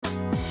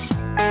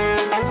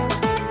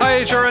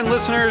HRN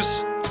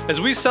listeners.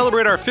 As we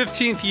celebrate our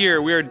 15th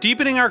year, we are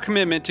deepening our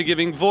commitment to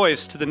giving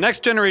voice to the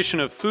next generation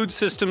of food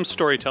systems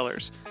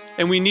storytellers,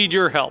 and we need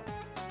your help.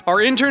 Our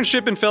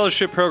internship and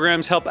fellowship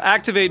programs help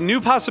activate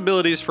new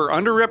possibilities for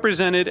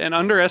underrepresented and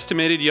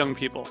underestimated young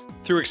people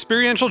through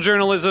experiential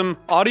journalism,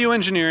 audio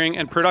engineering,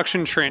 and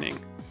production training.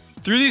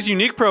 Through these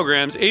unique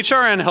programs,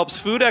 HRN helps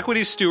food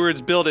equity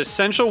stewards build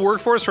essential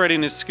workforce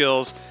readiness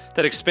skills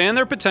that expand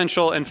their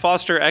potential and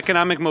foster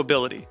economic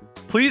mobility.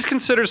 Please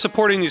consider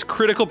supporting these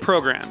critical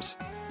programs.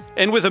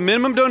 And with a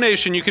minimum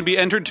donation, you can be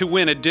entered to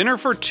win a dinner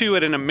for two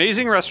at an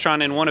amazing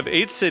restaurant in one of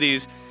 8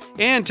 cities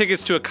and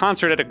tickets to a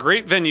concert at a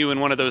great venue in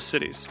one of those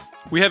cities.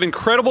 We have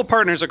incredible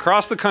partners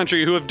across the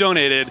country who have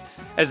donated,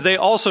 as they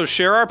also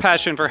share our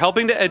passion for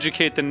helping to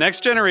educate the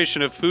next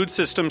generation of food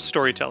systems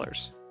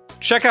storytellers.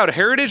 Check out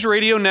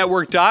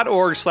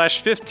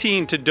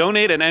heritageradionetwork.org/15 to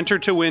donate and enter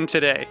to win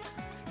today.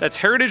 That's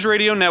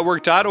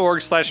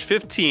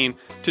heritageradionetwork.org/15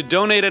 to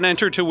donate and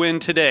enter to win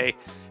today.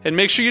 And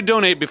make sure you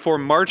donate before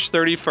March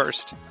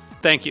 31st.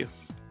 Thank you.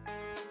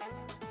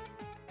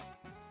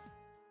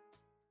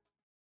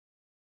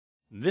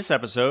 This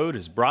episode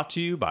is brought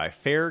to you by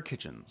Fair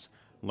Kitchens.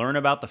 Learn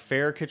about the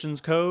Fair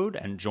Kitchens Code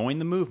and join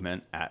the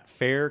movement at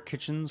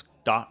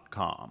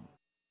fairkitchens.com.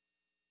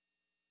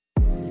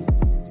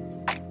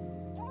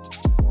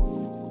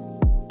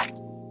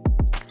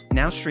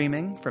 Now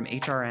streaming from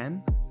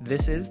HRN,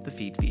 this is The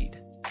Feed Feed.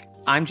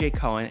 I'm Jay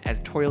Cohen,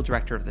 editorial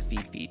director of The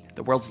Feed Feed,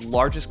 the world's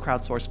largest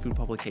crowdsourced food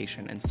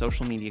publication and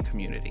social media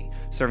community,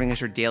 serving as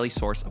your daily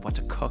source of what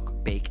to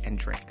cook, bake, and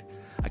drink.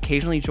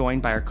 Occasionally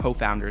joined by our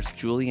co-founders,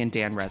 Julie and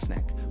Dan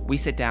Resnick, we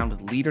sit down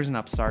with leaders and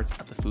upstarts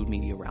of the food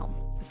media realm.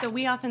 So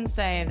we often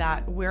say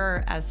that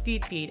we're, as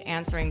Feed Feed,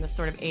 answering this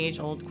sort of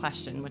age-old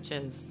question, which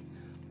is,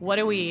 what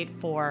do we eat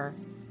for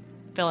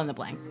fill in the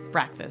blank?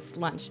 Breakfast,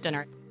 lunch,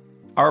 dinner.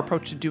 Our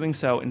approach to doing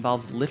so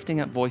involves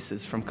lifting up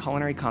voices from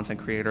culinary content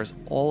creators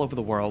all over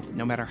the world,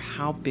 no matter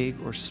how big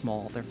or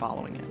small their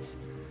following is.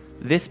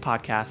 This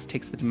podcast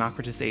takes the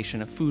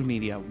democratization of food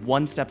media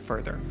one step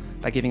further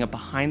by giving a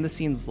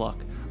behind-the-scenes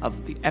look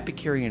of the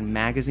Epicurean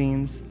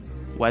magazines,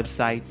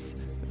 websites,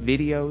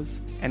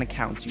 videos, and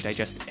accounts you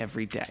digest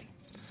every day.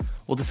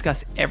 We'll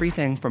discuss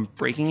everything from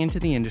breaking into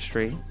the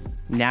industry,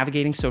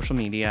 navigating social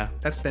media.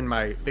 That's been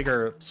my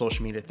bigger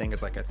social media thing,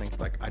 is I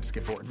just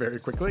get bored very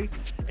quickly.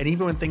 And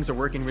even when things are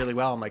working really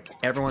well, I'm like,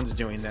 everyone's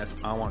doing this.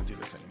 I don't want to do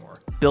this anymore.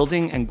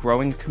 Building and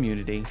growing a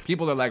community.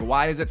 People are like,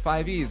 why is it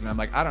 5 E's? And I'm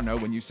like, I don't know.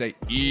 When you say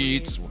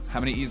eats,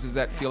 how many E's does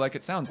that feel like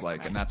it sounds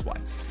like? And that's why.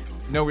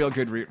 No real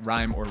good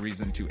rhyme or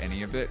reason to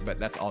any of it, but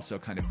that's also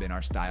kind of been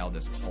our style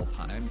this whole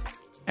time.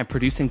 And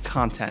producing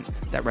content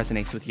that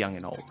resonates with young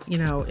and old. You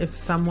know, if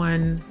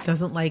someone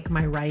doesn't like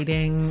my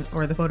writing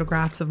or the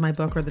photographs of my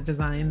book or the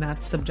design,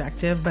 that's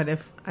subjective. But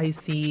if I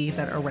see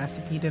that a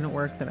recipe didn't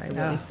work, that I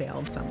really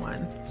failed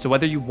someone. So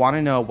whether you want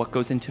to know what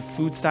goes into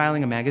food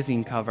styling a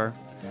magazine cover,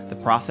 the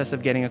process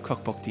of getting a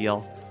cookbook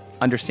deal,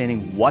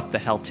 understanding what the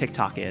hell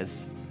TikTok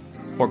is,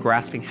 or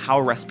grasping how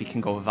a recipe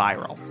can go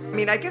viral. I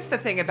mean, I guess the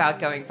thing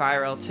about going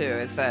viral too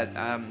is that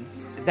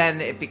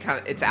then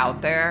it's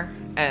out there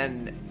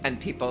and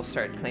people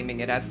start claiming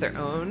it as their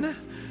own,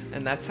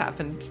 and that's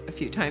happened a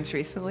few times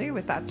recently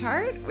with that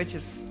tart, which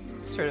is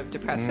sort of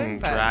depressing.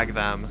 But drag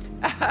them.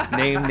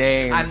 Name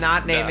names. I'm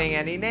not naming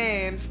any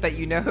names, but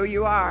you know who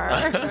you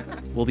are.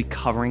 We'll be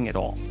covering it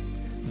all.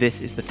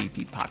 This is the Feed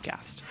Feed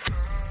Podcast.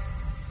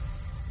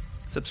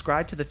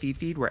 Subscribe to the Feed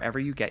Feed wherever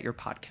you get your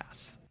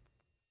podcasts.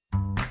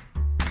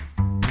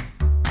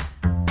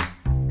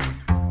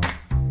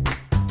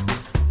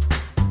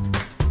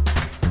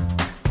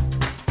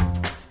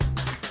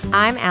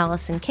 I'm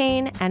Allison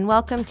Kane, and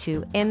welcome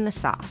to In the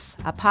Sauce,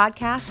 a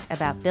podcast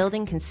about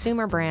building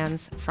consumer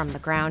brands from the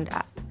ground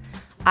up.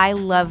 I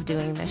love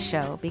doing this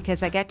show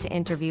because I get to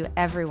interview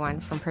everyone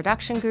from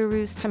production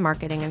gurus to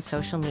marketing and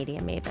social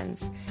media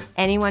mavens,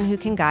 anyone who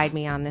can guide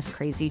me on this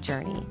crazy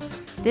journey.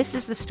 This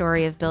is the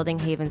story of building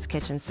Haven's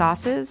Kitchen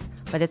sauces,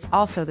 but it's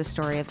also the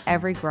story of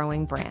every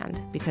growing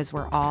brand because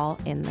we're all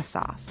in the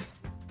sauce.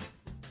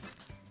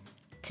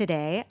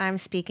 Today, I'm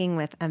speaking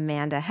with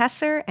Amanda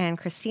Hesser and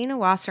Christina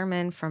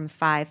Wasserman from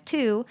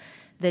 5-2,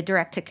 the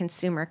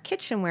direct-to-consumer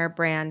kitchenware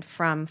brand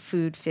from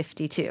Food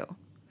 52.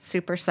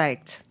 Super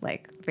psyched,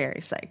 very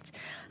psyched.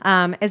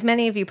 As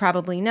many of you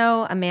probably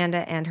know, Amanda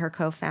and her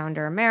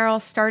co-founder Meryl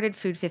started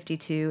Food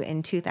 52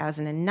 in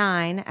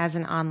 2009 as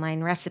an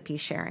online recipe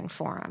sharing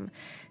forum.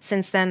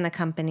 Since then, the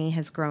company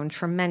has grown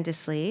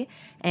tremendously,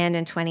 and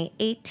in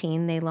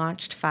 2018, they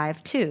launched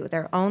 5-2,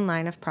 their own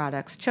line of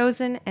products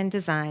chosen and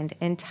designed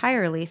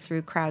entirely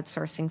through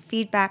crowdsourcing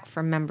feedback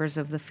from members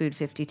of the Food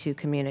 52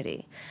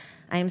 community.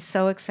 I am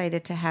so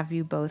excited to have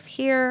you both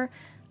here.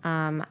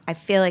 I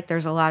feel like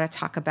there's a lot of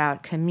talk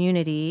about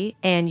community,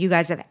 and you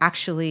guys have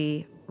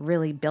actually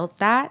really built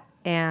that,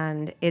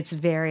 and it's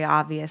very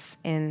obvious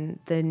in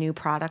the new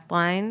product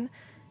line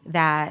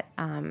that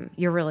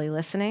you're really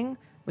listening,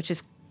 which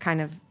is kind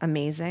of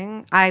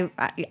amazing. I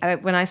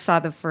when I saw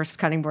the first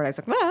cutting board, I was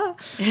like,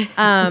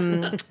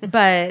 ah.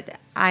 But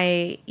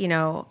I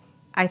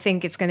I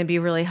think it's going to be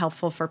really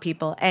helpful for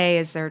people, A,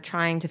 as they're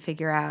trying to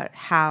figure out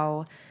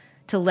how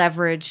to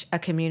leverage a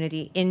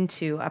community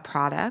into a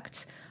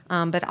product,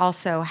 but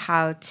also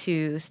how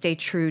to stay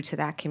true to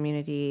that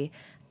community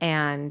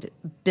and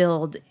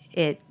build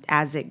it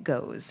as it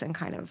goes and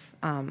kind of,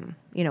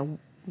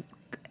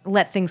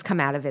 let things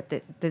come out of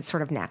it that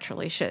sort of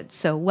naturally should.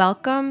 So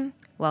welcome.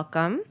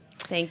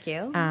 Thank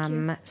you.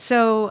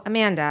 So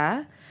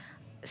Amanda,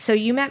 so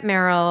you met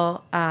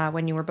Meryl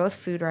when you were both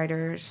food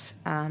writers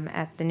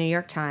at the New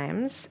York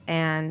Times,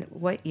 and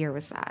what year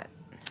was that?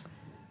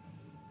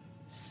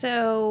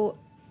 So,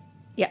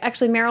 yeah,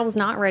 actually, Meryl was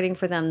not writing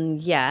for them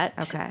yet.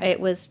 Okay. It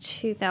was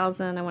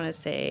 2000, I want to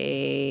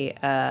say,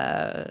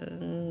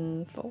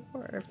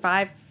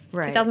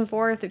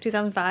 2004 through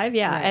 2005.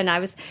 Yeah. Right.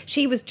 And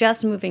she was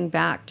just moving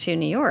back to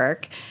New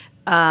York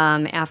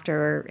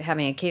after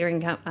having a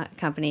catering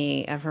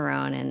company of her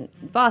own in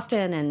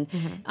Boston,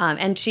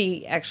 and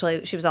she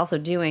was also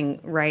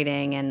doing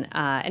writing. And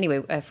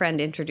anyway, a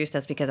friend introduced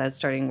us because I was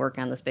starting work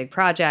on this big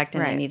project,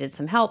 and I needed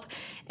some help,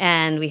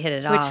 and we hit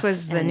it off. Which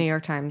was the New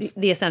York Times,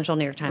 the essential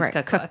New York Times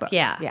cookbook.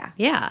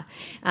 Yeah.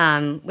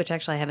 Which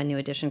actually I have a new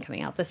edition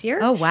coming out this year.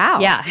 Oh wow!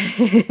 Yeah,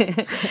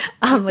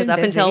 was up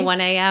until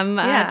 1 a.m.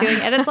 Doing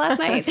edits last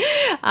night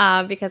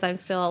because I'm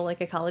still like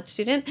a college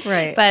student.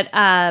 Right. But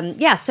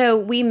so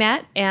we met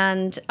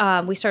and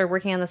we started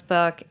working on this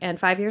book, and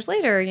 5 years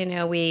later,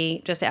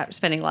 we just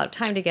spending a lot of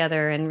time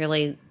together, and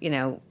really,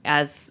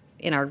 as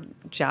in our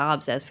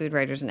jobs as food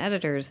writers and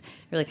editors,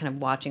 really kind of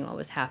watching what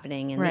was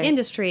happening in the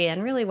industry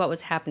and really what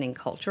was happening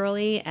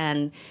culturally,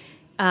 and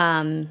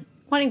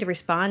wanting to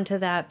respond to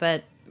that,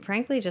 but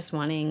frankly, just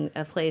wanting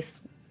a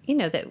place,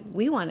 that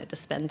we wanted to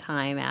spend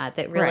time at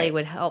that really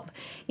would help,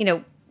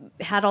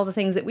 had all the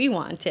things that we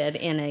wanted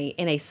in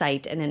a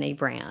site and in a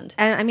brand.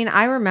 And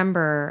I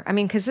remember,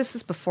 because this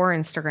was before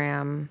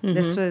Instagram.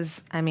 This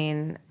was, I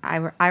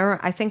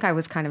think I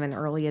was kind of an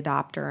early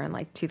adopter in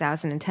like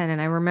 2010, and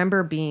I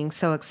remember being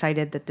so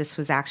excited that this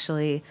was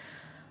actually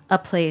a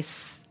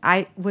place.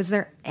 Was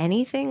there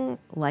anything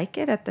like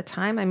it at the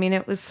time?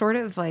 It was sort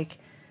of like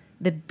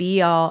the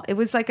be all. It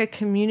was like a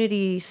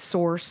community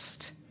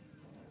sourced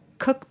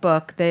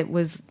cookbook that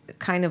was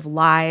kind of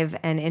live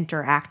and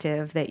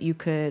interactive that you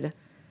could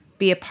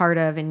be a part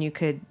of and you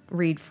could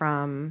read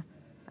from.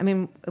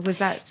 Was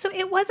that... So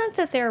it wasn't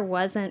that there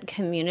wasn't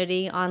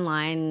community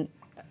online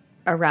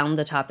around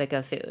the topic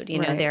of food.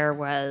 There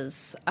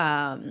was,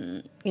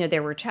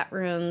 there were chat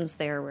rooms,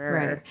 there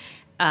were,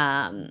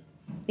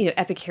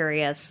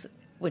 Epicurious,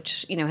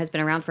 which, has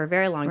been around for a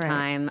very long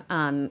time,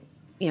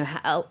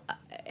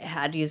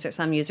 had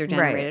some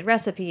user-generated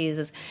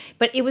recipes.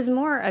 But it was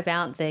more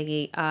about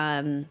the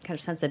kind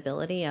of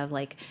sensibility of,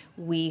 like,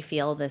 we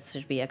feel this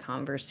should be a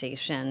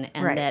conversation,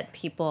 and that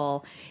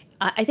people...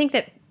 I think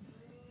that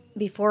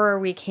before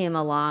we came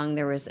along,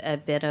 there was a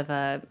bit of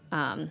a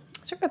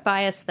sort of a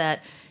bias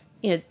that,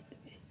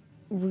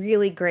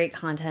 really great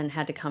content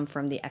had to come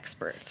from the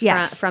experts,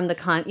 from the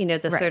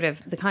sort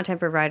of the content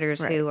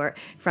providers who are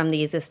from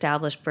these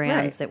established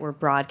brands that were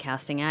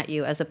broadcasting at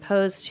you, as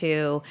opposed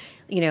to,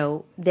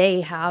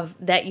 they have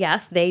that.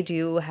 Yes, they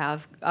do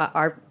have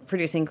are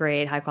producing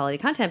great high quality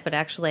content, but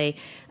actually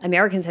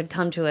Americans had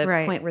come to a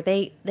point where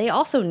they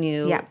also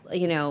knew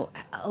a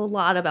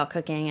lot about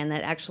cooking, and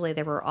that actually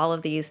there were all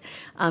of these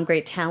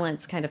great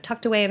talents kind of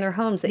tucked away in their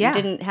homes that you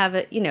didn't have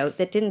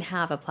that didn't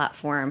have a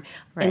platform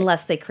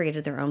unless they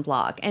created their own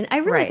blog. And I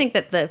really think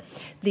that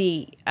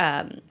the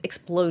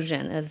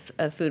explosion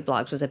of food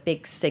blogs was a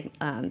big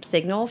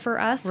signal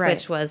for us,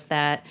 which was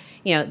that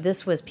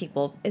this was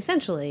people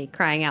essentially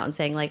crying out and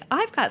saying, like,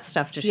 I've got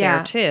stuff to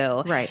share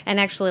too, and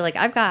actually, like,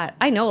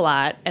 I know a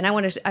lot, and I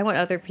want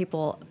other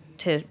people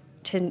to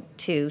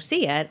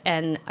see it,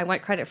 and I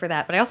want credit for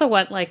that, but I also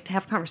want, like, to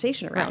have a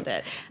conversation around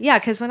it. Yeah,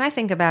 because when I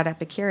think about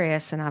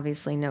Epicurious, and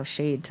obviously no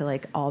shade to,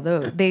 like, all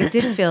those, they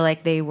did feel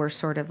like they were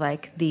sort of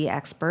like the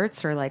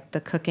experts, or like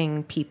the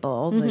cooking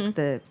people, like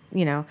the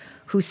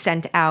who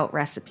sent out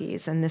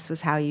recipes, and this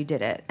was how you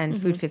did it.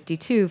 And Food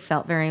 52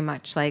 felt very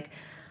much like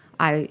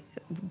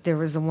there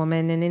was a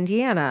woman in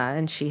Indiana,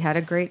 and she had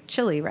a great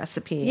chili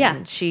recipe,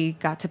 and she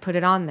got to put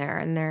it on there.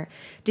 And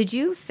did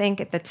you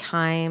think at the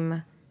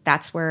time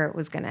that's where it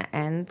was going to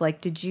end? Like,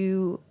 did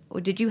you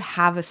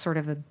have a sort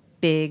of a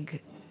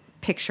big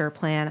picture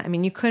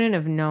plan? You couldn't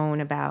have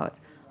known about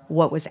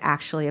what was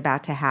actually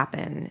about to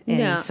happen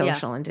in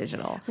social and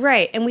digital.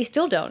 Right. And we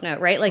still don't know,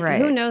 right? Like,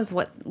 who knows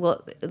what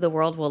the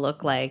world will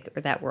look like,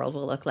 or that world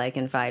will look like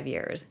in 5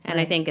 years. And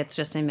I think it's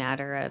just a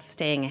matter of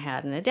staying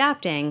ahead and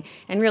adapting,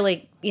 and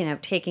really,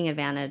 taking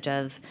advantage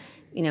of,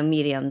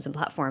 mediums and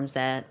platforms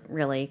that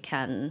really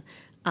can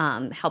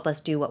help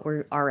us do what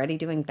we're already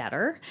doing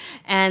better.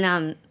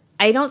 And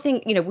I don't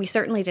think, we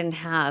certainly didn't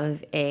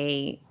have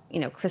a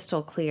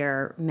crystal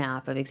clear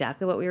map of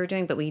exactly what we were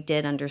doing, but we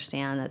did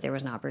understand that there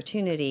was an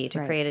opportunity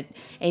to create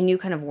a new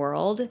kind of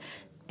world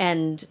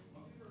and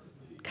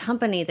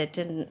company that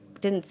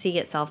didn't see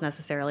itself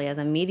necessarily as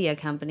a media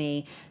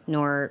company,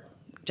 nor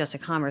just a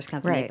commerce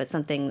company, but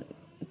something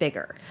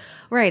bigger.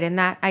 Right,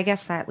 and I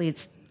guess that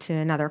leads to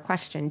another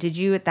question. Did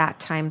you at that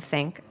time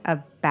think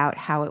about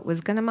how it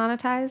was going to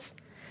monetize?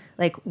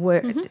 Like,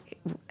 what?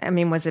 I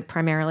mean, was it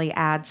primarily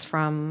ads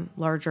from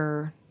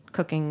larger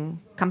cooking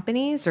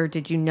companies, or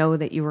did you know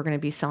that you were going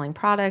to be selling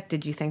product?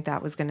 Did you think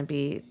that was going to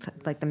be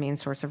like the main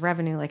source of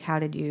revenue? Like, how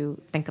did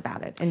you think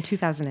about it in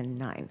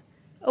 2009?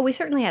 Oh, we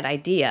certainly had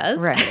ideas,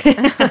 right?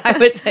 I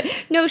would say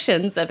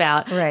notions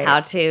about how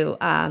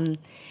to.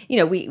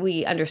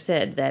 We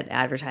understood that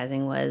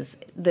advertising was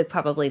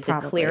probably the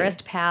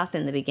clearest path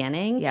in the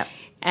beginning. Yep.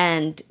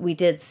 And we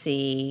did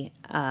see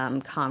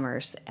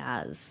commerce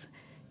as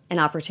an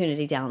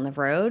opportunity down the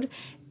road.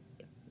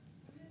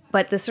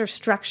 But the sort of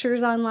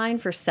structures online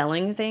for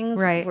selling things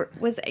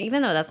was,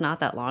 even though that's not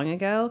that long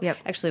ago,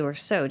 actually were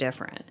so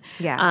different.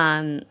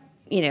 Yeah.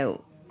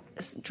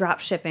 Drop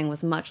shipping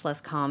was much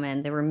less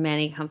common. There were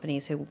many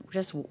companies who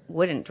just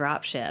wouldn't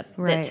drop ship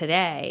that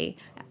today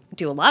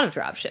do a lot of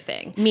drop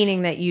shipping.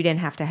 Meaning that you didn't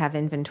have to have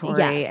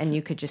inventory and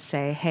you could just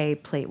say, hey,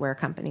 plateware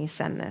company,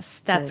 send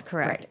this. That's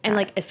correct. And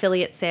like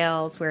affiliate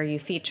sales where you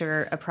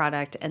feature a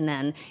product and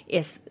then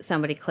if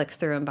somebody clicks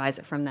through and buys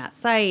it from that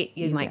site,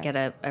 you might get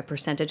a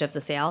percentage of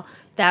the sale.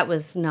 That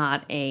was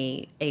not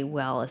a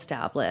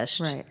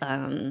well-established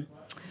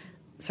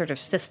sort of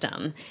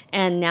system.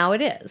 And now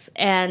it is.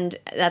 And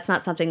that's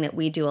not something that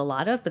we do a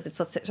lot of, but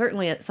it's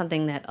certainly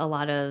something that a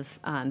lot of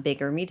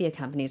bigger media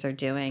companies are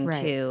doing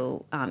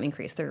to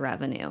increase their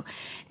revenue.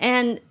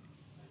 And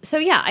so,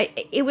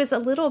 it was a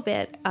little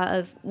bit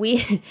of,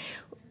 we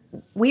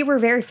were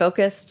very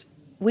focused.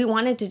 We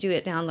wanted to do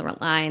it down the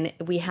line.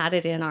 We had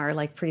it in our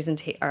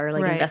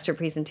investor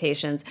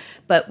presentations,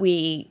 but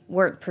we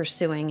weren't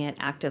pursuing it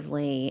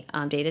actively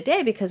day to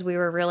day because we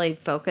were really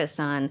focused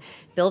on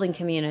building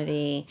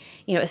community,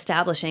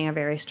 establishing a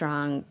very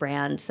strong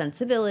brand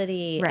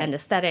sensibility and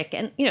aesthetic,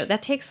 and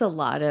that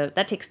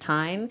takes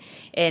time.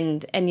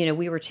 And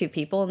we were two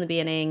people in the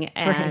beginning,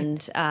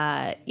 and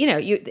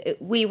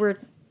we were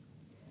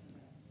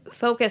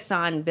focused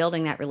on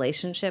building that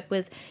relationship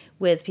with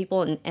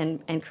people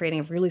and creating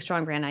a really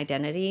strong brand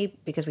identity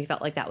because we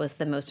felt like that was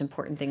the most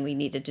important thing we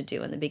needed to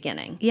do in the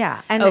beginning.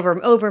 Yeah. And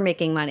over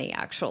making money,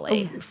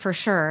 actually. Oh, for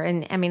sure.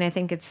 And I mean, I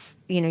think it's,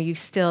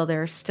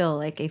 there's still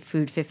like a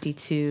Food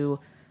 52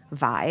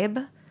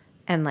 vibe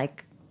and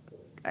like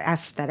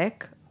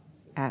aesthetic,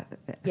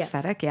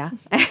 yeah.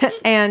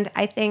 And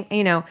I think,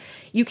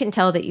 you can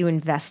tell that you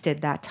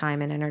invested that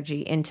time and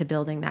energy into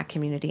building that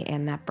community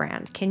and that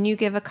brand. Can you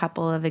give a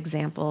couple of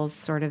examples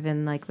sort of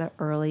in like the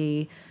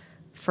early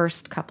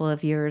first couple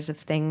of years of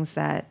things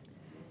that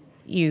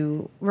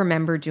you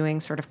remember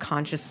doing sort of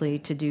consciously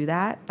to do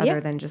that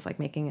other than just like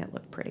making it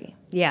look pretty?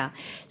 Yeah.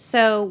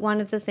 So one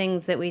of the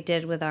things that we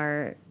did with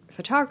our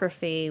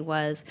photography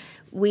was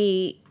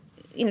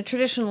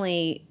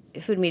traditionally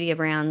food media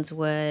brands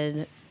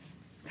would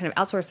kind of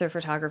outsource their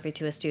photography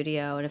to a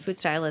studio, and a food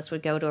stylist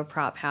would go to a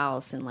prop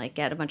house and like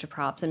get a bunch of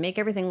props and make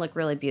everything look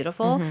really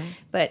beautiful.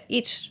 But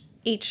each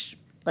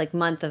like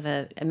month of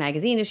a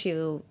magazine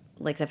issue,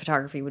 like the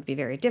photography would be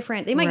very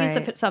different. They might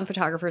use some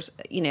photographers,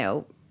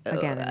 again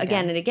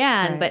and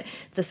again, but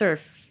the sort of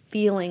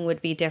feeling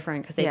would be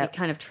different because they'd be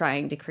kind of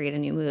trying to create a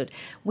new mood.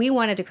 We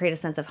wanted to create a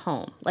sense of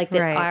home, like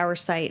that our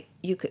site,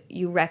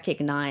 you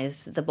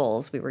recognized the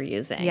bowls we were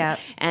using,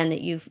 and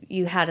that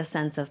you had a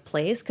sense of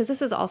place, because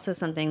this was also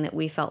something that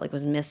we felt like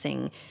was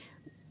missing,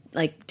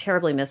 like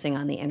terribly missing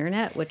on the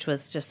internet, which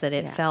was just that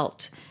it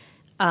felt.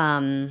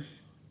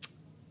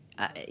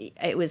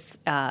 It was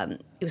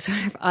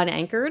sort of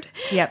unanchored,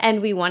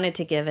 and we wanted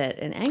to give it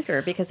an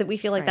anchor because we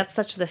feel like that's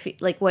such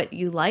what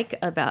you like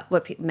about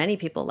many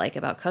people like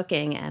about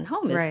cooking and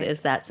home is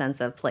that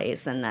sense of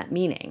place and that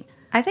meaning.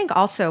 I think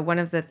also one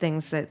of the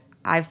things that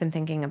I've been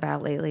thinking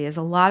about lately is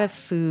a lot of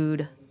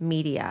food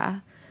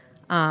media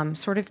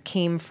sort of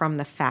came from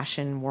the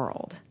fashion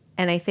world,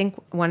 and I think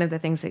one of the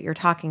things that you're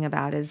talking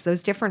about is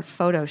those different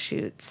photo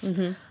shoots.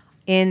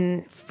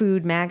 In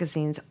food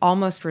magazines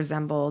almost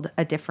resembled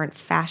a different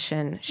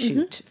fashion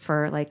shoot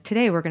for like,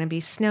 today we're going to be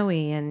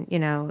snowy and,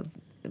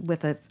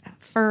 with a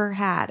fur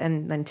hat.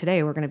 And then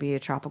today we're going to be a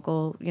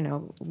tropical,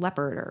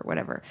 leopard or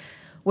whatever.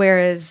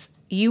 Whereas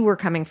you were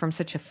coming from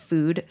such a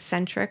food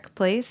centric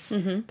place.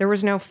 There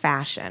was no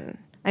fashion.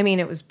 I mean,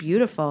 it was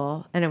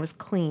beautiful and it was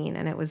clean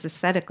and it was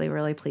aesthetically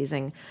really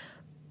pleasing,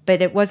 but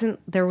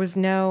there was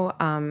no,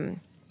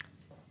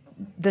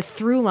 the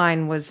through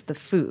line was the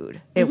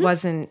food. It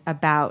wasn't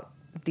about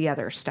the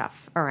other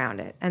stuff around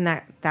it. And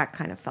that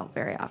kind of felt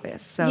very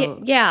obvious.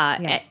 So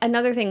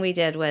another thing we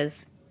did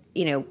was,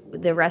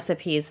 the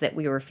recipes that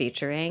we were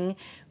featuring,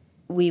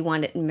 we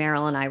wanted,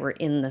 Meryl and I were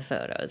in the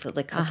photos of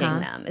like cooking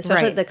them,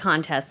 especially the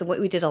contest.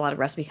 We did a lot of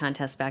recipe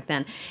contests back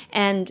then.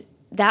 And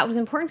that was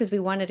important because we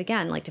wanted,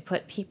 again, like to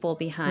put people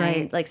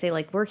behind, like say,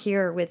 like, we're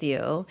here with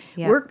you.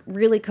 We're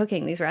really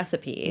cooking these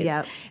recipes.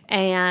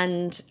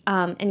 And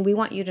we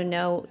want you to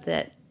know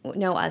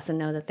us and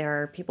know that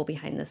there are people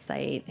behind this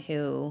site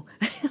who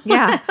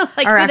Yeah,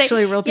 like, are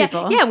actually real yeah,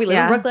 people. Yeah, we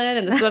live in Brooklyn,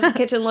 and this is what the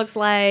kitchen looks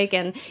like.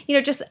 And, you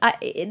know, just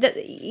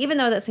even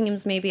though that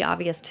seems maybe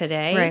obvious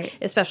today, Right.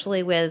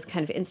 especially with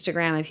kind of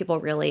Instagram and people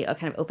really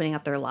kind of opening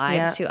up their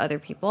lives to other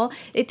people,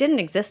 it didn't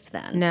exist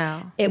then.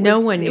 No.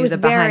 No one knew the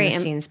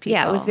behind-the-scenes people.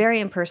 Yeah, it was very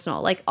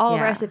impersonal. Like, all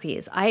Yeah.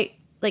 recipes, I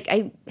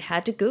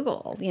had to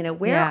Google, you know,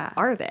 where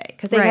are they?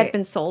 Because they Right. had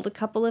been sold a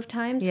couple of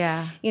times.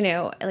 Yeah. You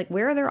know, like,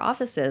 where are their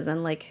offices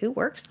and, like, who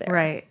works there?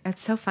 Right.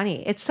 It's so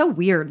funny. It's so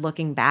weird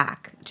looking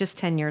back just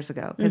 10 years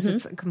ago because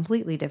it's a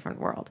completely different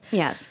world.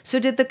 Yes. So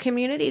did the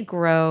community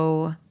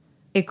grow?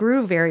 It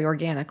grew very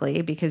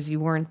organically because you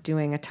weren't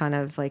doing a ton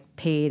of like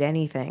paid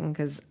anything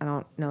because I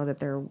don't know that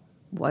there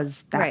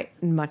was that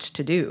much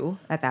to do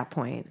at that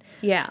point.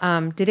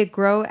 Yeah. Did it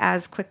grow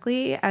as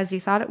quickly as you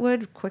thought it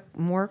would?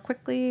 More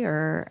quickly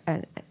or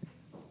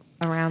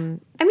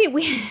around? I mean,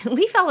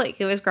 we felt like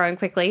it was growing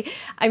quickly.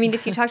 I mean,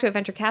 if you talk to a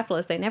venture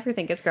capitalist, they never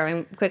think it's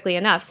growing quickly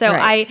enough. So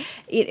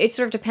it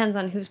sort of depends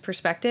on whose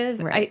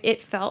perspective. Right.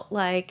 It felt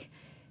like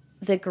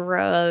the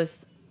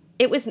growth.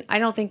 It was. I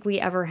don't think we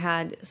ever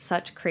had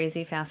such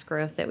crazy fast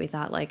growth that we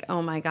thought like,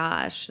 oh my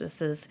gosh, this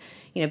is,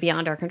 you know,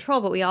 beyond our control.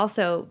 But we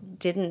also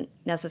didn't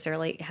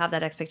necessarily have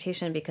that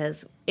expectation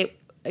because we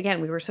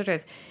were sort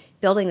of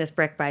building this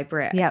brick by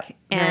brick. Yep,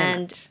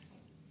 and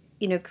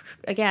you know,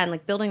 again,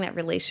 like building that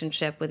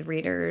relationship with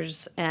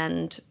readers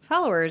and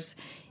followers,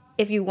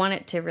 if you want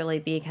it to really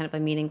be kind of a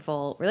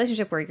meaningful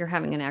relationship where you're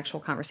having an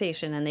actual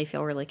conversation and they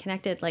feel really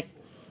connected, like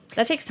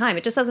that takes time.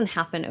 It just doesn't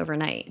happen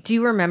overnight. Do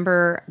you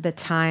remember the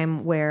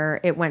time where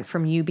it went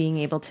from you being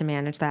able to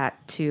manage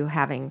that to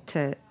having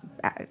to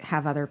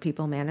have other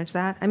people manage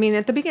that? I mean,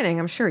 at the beginning,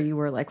 I'm sure you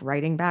were like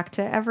writing back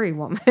to every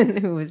woman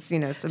who was, you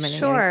know,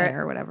 submitting anything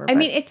or whatever. I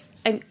mean,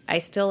 I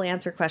still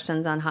answer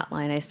questions on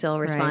Hotline. I still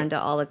respond to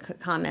all the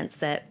comments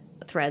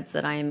threads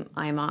that I'm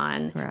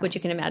on, which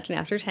you can imagine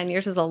after 10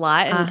 years is a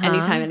lot. And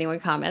anytime anyone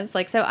comments,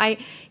 like, so I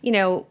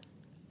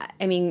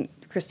mean,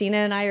 Christina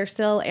and I are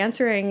still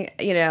answering,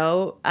 you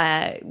know,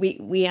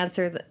 we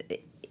answer the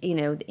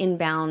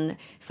inbound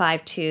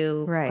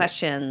 5-2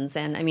 questions.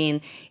 And I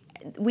mean,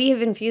 we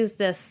have infused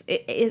this,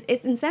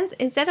 it's in sense,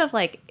 instead of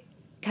like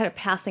kind of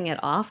passing it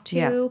off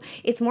to,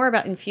 it's more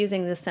about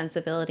infusing this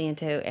sensibility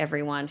into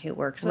everyone who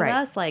works with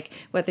us. Like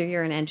whether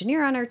you're an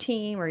engineer on our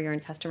team or you're in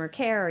customer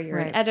care or you're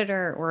an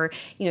editor or,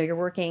 you know, you're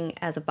working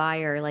as a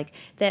buyer, like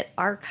that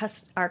our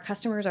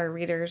customers, our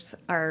readers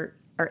are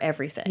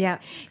everything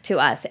to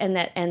us, and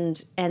that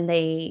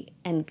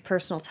and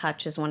personal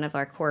touch is one of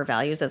our core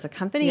values as a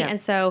company.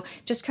 And so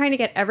just trying to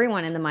get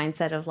everyone in the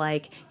mindset of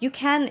like,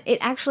 it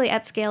actually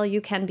at scale,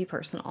 you can be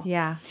personal.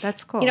 Yeah,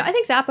 that's cool. You know, I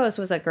think Zappos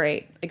was a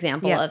great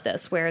example of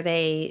this, where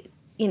they,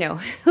 you know,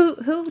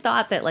 who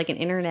thought that like an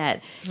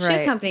internet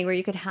shoe company where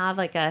you could have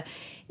like a,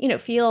 you know,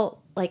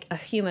 feel like a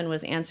human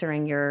was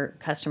answering your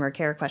customer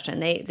care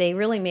question. They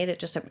really made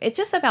it it's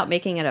just about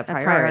making it a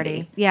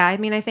priority. Yeah, I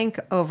mean, I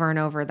think over and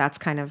over, that's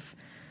kind of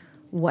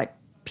what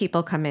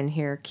people come in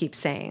here keep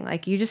saying.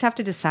 Like, you just have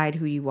to decide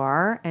who you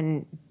are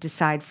and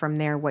decide from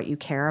there what you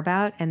care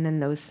about, and then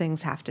those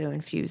things have to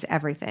infuse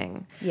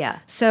everything. Yeah.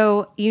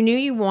 So you knew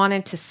you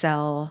wanted to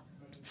sell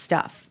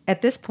stuff.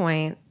 At this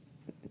point,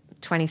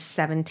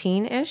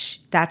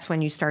 2017-ish, that's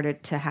when you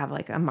started to have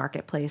like a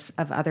marketplace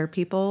of other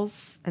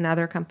people's and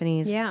other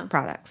companies'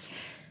 products.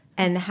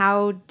 And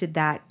how did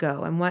that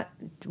go? And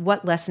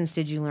what lessons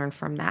did you learn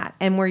from that?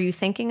 And were you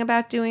thinking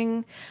about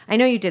doing, I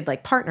know you did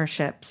like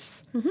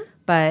partnerships,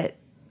 but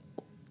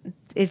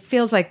it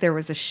feels like there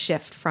was a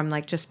shift from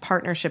like just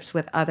partnerships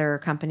with other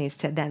companies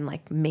to then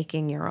like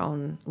making your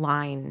own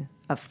line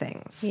of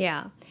things.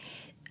 Yeah.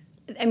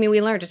 I mean,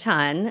 we learned a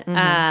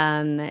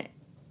ton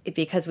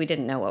because we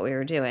didn't know what we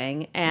were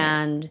doing.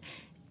 And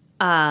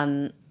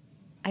I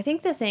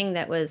think the thing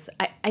that was,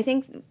 I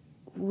think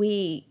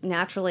we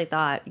naturally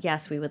thought,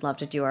 yes, we would love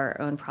to do our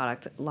own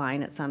product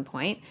line at some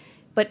point,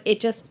 but it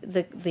just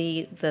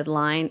the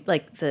line,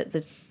 like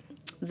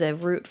the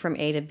route from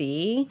A to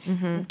B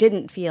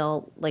didn't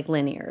feel like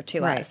linear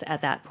to us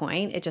at that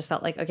point. It just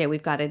felt like, okay,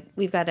 we've got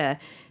to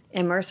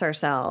immerse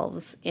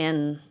ourselves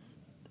in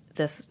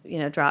this, you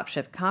know,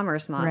 dropship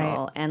commerce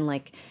model and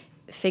like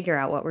figure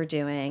out what we're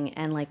doing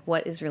and like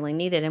what is really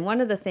needed. And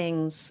one of the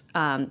things,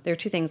 there are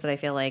two things that I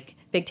feel like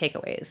big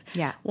takeaways.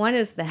 Yeah. One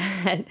is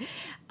that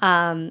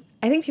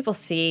I think people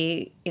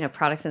see, you know,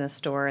 products in a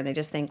store and they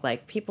just think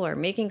like people are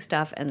making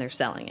stuff and they're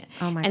selling it.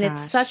 Oh my and gosh.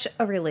 It's such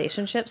a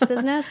relationships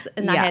business,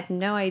 and I had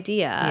no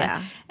idea.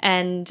 Yeah.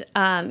 And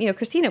you know,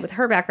 Christina, with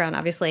her background,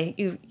 obviously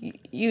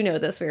you know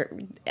this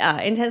very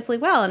intensely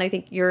well, and I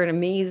think you're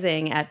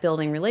amazing at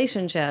building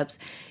relationships.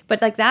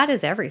 But like that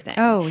is everything.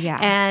 Oh yeah.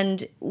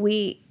 And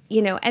we,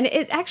 you know, and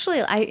it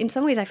actually, in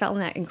some ways, I felt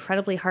that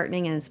incredibly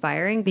heartening and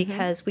inspiring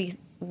because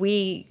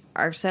we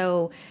are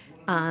so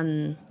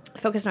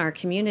focused on our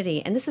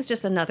community, and this is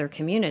just another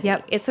community.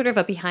 Yep. It's sort of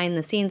a behind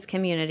the scenes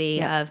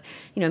community of,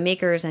 you know,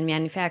 makers and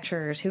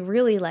manufacturers who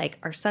really like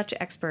are such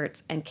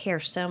experts and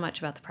care so much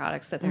about the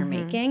products that they're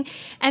making.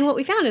 And what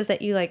we found is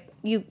that you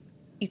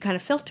you kind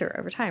of filter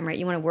over time, right?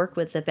 You want to work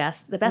with the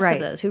best Right. of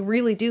those who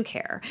really do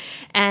care.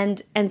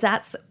 And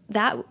that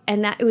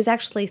it was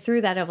actually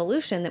through that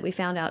evolution that we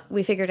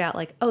figured out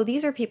like, oh,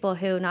 these are people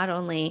who not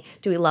only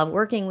do we love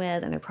working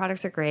with and their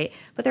products are great,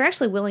 but they're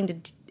actually willing to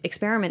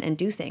experiment and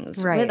do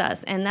things Right. with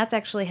us. And that's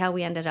actually how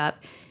we ended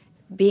up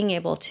being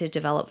able to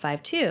develop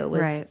 5.2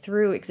 was Right.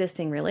 through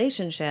existing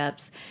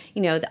relationships.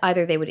 You know,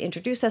 either they would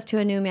introduce us to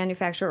a new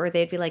manufacturer or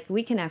they'd be like,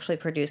 we can actually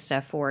produce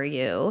stuff for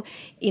you,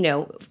 you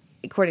know,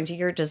 according to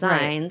your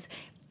designs.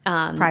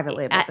 Private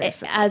label,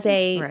 basically. As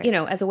a Right. you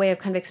know, as a way of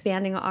kind of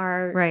expanding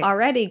our Right.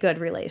 already good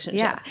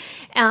relationship.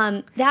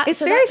 Yeah.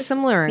 It's very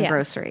similar in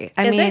grocery.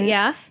 I Is mean, it?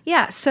 Yeah.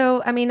 Yeah.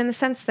 So, I mean, in the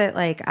sense that,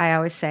 like, I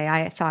always say,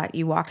 I thought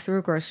you walk through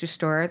a grocery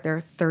store, there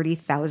are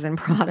 30,000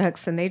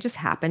 products, and they just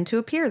happen to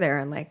appear there.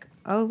 And, like,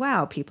 oh,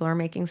 wow, people are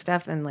making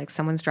stuff, and, like,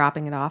 someone's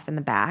dropping it off in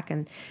the back.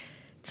 And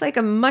it's like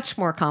a much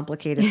more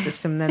complicated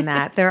system than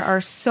that. There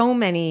are so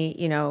many,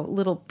 you know,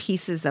 little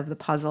pieces of the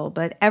puzzle,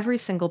 but every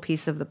single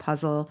piece of the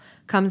puzzle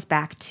comes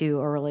back to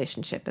a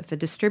relationship. If a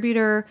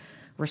distributor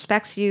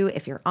respects you,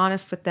 if you're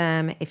honest with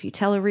them, if you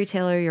tell a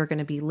retailer you're going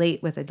to be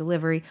late with a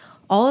delivery,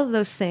 all of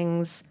those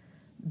things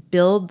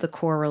build the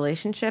core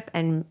relationship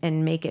and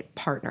make it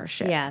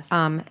partnership. Yes.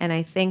 And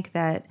I think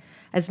that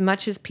as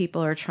much as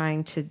people are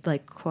trying to,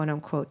 like, quote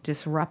unquote,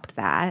 disrupt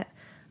that,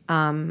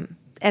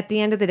 at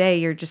the end of the day,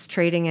 you're just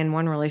trading in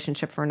one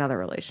relationship for another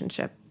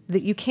relationship.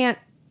 That you can't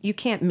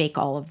make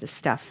all of this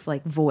stuff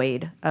like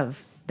void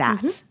of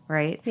that,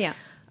 right? Yeah.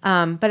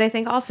 But I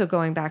think also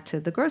going back to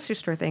the grocery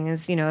store thing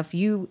is, you know, if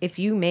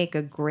you make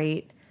a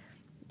great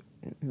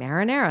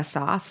marinara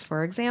sauce,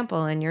 for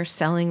example, and you're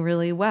selling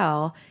really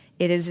well,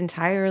 it is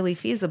entirely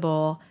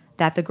feasible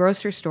that the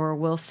grocery store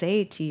will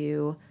say to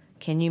you,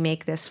 can you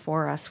make this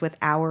for us with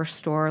our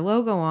store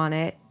logo on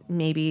it?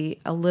 Maybe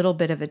a little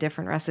bit of a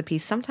different recipe,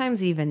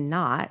 sometimes even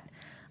not.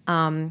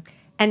 And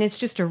it's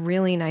just a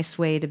really nice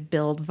way to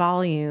build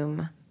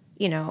volume.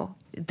 You know,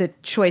 the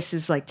choice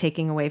is like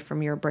taking away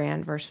from your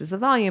brand versus the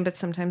volume, but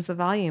sometimes the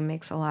volume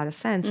makes a lot of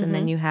sense. And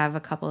then you have a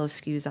couple of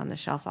SKUs on the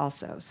shelf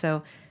also.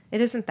 So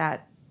it isn't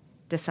that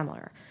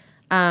dissimilar.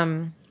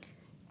 So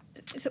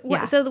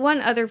the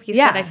one other piece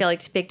that I feel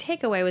like big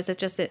takeaway was that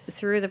just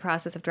through the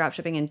process of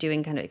dropshipping and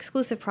doing kind of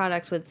exclusive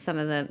products with some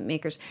of the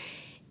makers,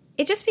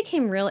 it just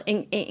became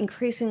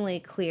increasingly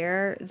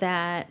clear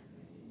that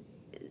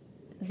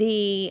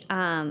a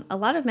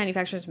lot of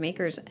manufacturers,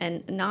 makers,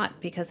 and not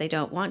because they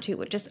don't want to,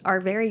 but just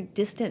are very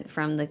distant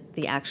from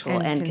the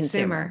actual end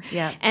consumer.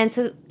 Yeah. And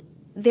so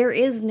there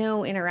is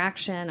no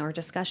interaction or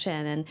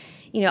discussion. And,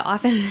 you know,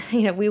 often,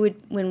 you know,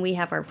 when we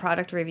have our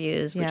product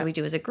reviews, which we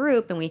do as a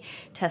group, and we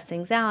test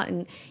things out,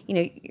 and, you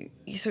know,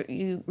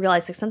 you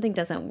realize like something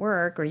doesn't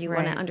work, or you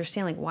want to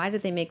understand, like, why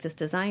did they make this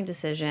design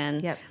decision?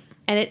 Yep.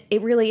 And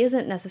it really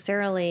isn't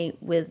necessarily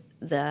with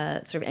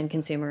the sort of end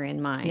consumer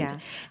in mind. Yeah.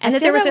 And I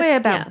feel there was that way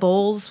about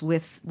bowls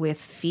with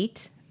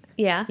feet.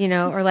 Yeah. You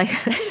know, or like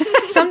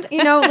some,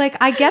 you know, like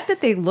I get that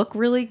they look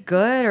really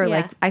good, or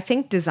like I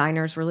think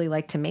designers really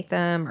like to make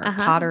them, or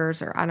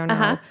potters, or I don't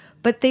know,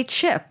 but they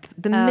chip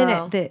the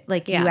minute that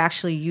like you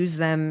actually use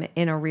them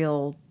in a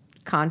real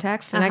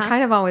context. And I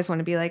kind of always want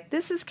to be like,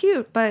 this is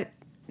cute, but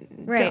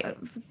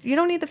you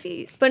don't need the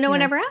feet. But no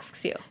one ever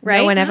asks you, right?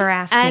 No one ever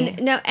asks me.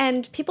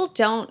 And people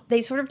don't,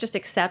 they sort of just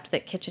accept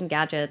that kitchen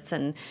gadgets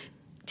and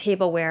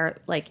tableware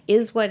like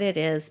is what it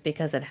is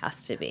because it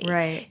has to be.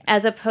 Right.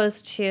 As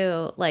opposed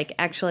to like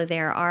actually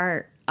there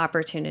are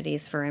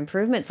opportunities for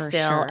improvement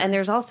still. Sure. And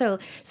there's also,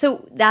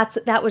 so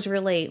that was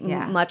really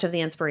much of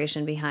the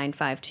inspiration behind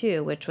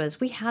 5.2, which was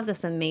we have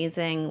this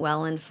amazing,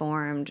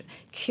 well-informed,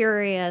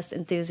 curious,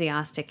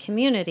 enthusiastic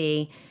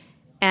community.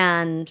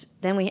 And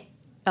then we,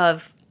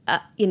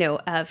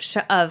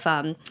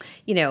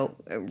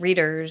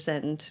 readers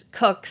and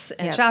cooks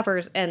and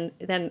shoppers, and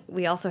then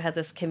we also had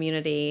this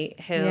community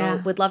who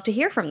would love to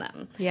hear from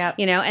them. Yeah,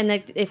 you know, and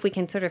that if we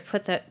can sort of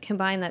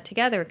combine that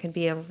together, it can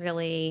be a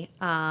really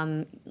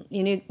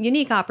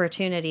unique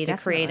opportunity to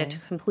create a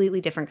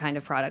completely different kind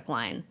of product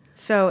line.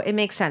 So it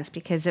makes sense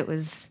because it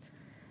was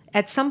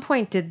at some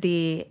point did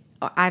the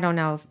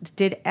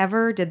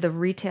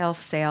retail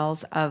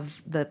sales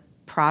of the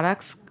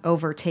products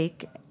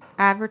overtake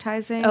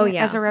advertising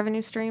as a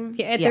revenue stream?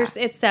 Yeah, it's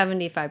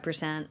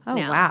 75% Oh,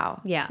 now. wow.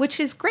 Yeah. Which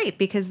is great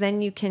because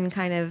then you can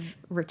kind of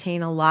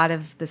retain a lot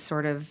of the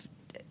sort of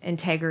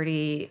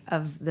integrity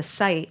of the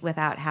site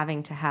without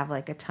having to have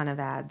like a ton of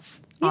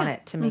ads on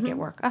it to make it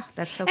work. Oh,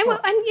 that's so cool.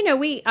 And you know,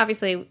 we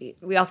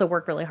also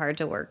work really hard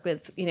to work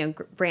with, you know,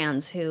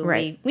 brands who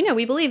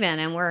we believe in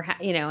and we're,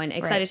 and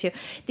excited to.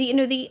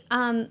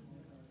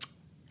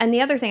 And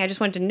the other thing I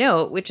just wanted to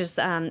note, which is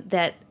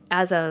that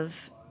as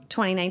of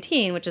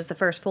 2019, which is the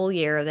first full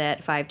year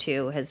that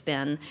 5.2 has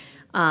been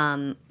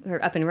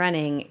up and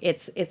running,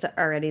 it's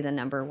already the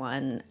number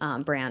one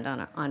brand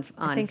on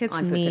I think it's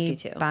on Food me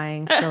 52.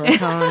 buying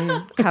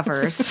silicone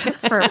covers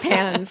for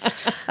pans.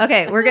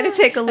 Okay, we're going to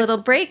take a little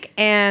break,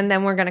 and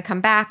then we're going to come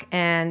back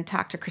and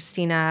talk to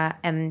Christina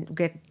and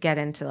get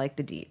into like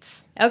the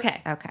deets.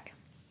 Okay.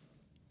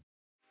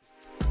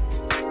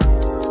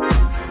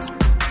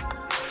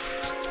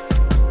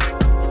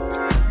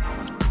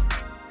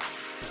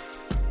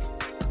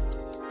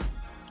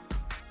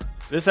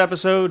 This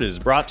episode is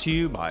brought to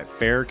you by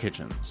Fair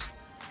Kitchens.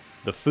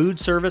 The food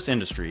service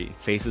industry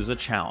faces a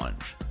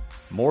challenge.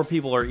 More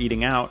people are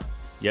eating out,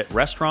 yet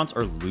restaurants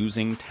are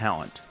losing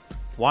talent.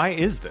 Why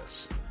is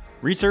this?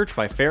 Research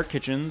by Fair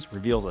Kitchens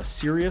reveals a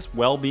serious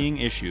well-being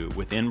issue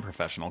within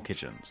professional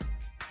kitchens.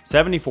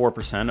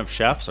 74% of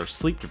chefs are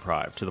sleep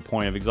deprived to the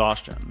point of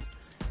exhaustion.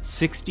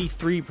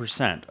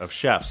 63% of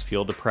chefs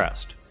feel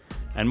depressed,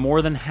 and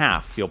more than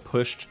half feel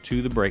pushed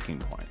to the breaking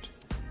point.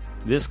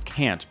 This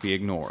can't be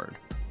ignored.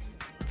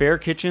 Fair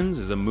Kitchens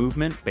is a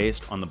movement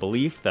based on the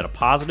belief that a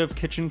positive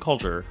kitchen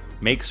culture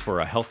makes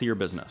for a healthier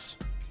business.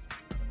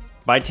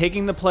 By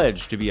taking the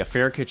pledge to be a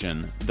Fair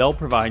Kitchen, they'll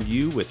provide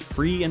you with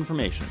free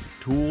information,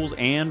 tools,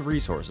 and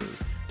resources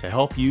to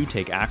help you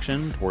take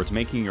action towards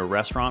making your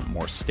restaurant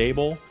more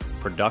stable,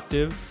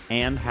 productive,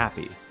 and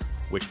happy,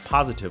 which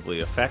positively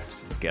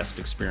affects the guest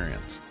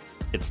experience.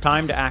 It's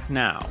time to act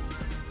now.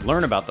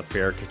 Learn about the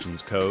Fair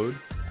Kitchens Code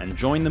and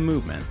join the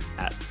movement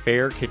at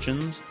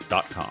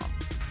fairkitchens.com.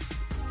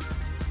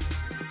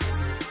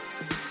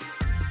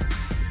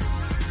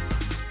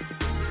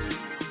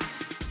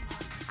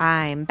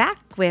 I'm back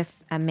with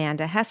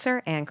Amanda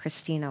Hesser and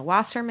Christina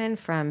Wasserman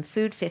from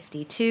Food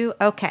 52.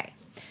 Okay,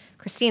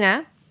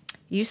 Christina,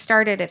 you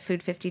started at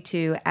Food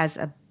 52 as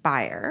a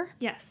buyer.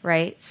 Yes.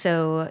 Right?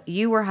 So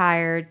you were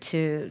hired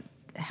to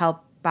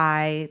help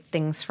buy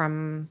things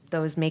from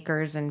those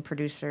makers and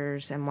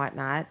producers and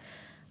whatnot.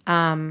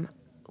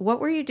 What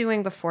were you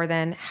doing before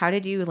then? How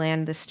did you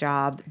land this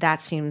job?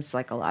 That seems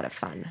like a lot of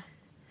fun.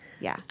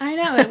 Yeah. I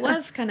know, it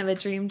was kind of a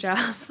dream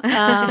job.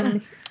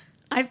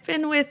 I've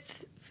been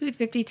with Food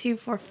 52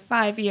 for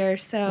 5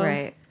 years, so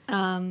right.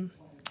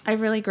 I've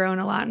really grown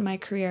a lot in my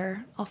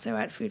career also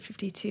at Food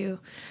 52.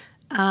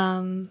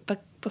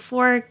 But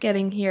before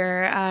getting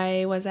here,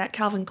 I was at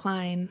Calvin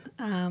Klein,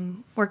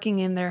 working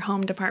in their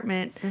home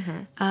department,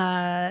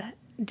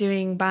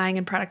 doing buying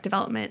and product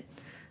development.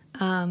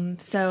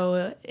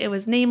 So it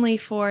was namely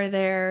for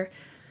their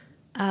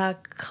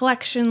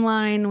collection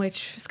line,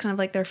 which is kind of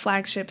like their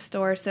flagship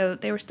store. So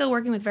they were still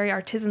working with very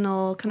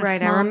artisanal kind of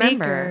small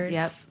makers.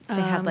 Yep.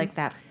 They had like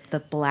the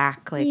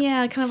black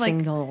kind of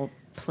single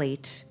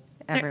plate.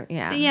 They're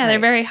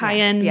very high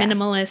end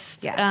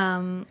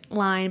minimalist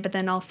line, but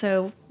then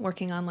also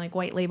working on like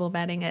white label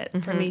bedding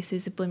for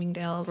Macy's at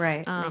Bloomingdale's.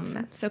 Right, makes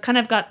sense. So kind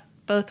of got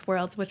both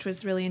worlds, which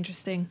was really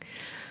interesting,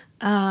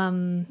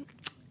 and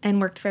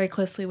worked very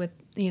closely with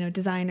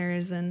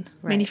designers and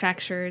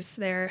manufacturers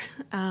there.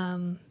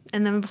 And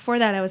then before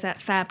that, I was at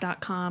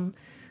Fab.com,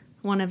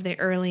 one of the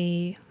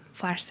early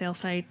flash sale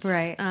sites,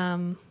 right?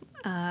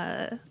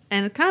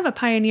 And kind of a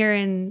pioneer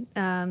in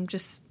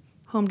just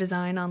home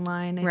design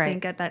online, I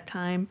think, at that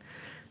time,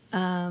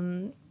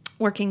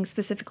 working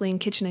specifically in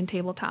kitchen and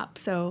tabletop.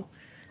 So,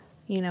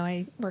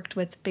 I worked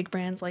with big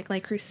brands like Le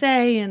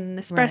Creuset and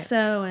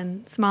Nespresso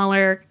and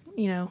smaller,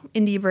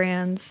 indie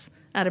brands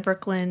out of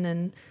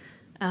Brooklyn.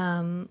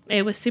 And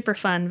it was super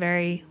fun,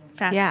 very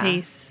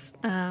fast-paced.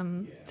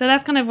 So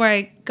that's kind of where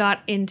I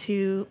got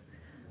into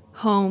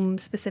home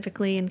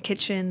specifically and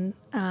kitchen.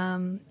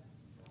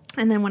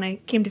 And then when I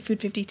came to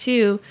Food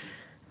 52,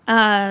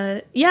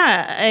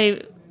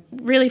 I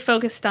really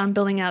focused on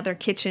building out their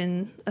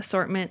kitchen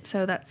assortment.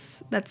 So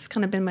that's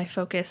kind of been my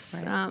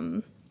focus.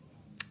 Right.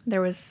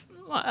 There was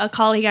a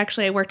colleague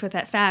actually I worked with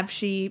at Fab.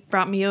 She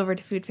brought me over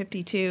to Food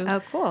 52.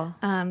 Oh, cool.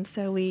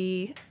 So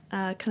we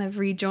kind of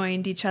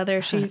rejoined each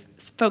other. She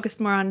focused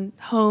more on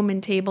home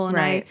and table, and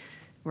I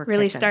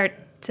really started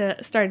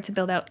to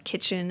build out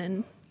kitchen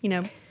and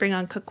bring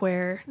on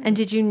cookware. And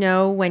did you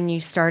know when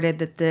you started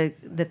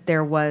that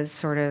there was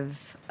sort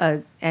of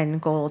a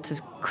end goal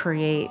to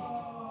create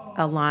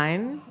a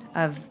line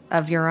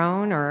of your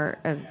own, or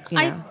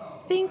I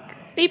think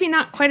maybe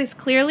not quite as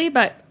clearly,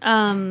 but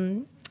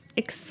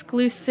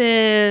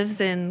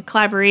exclusives and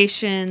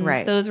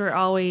collaborations, those were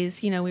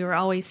always, we were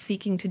always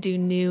seeking to do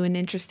new and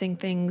interesting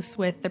things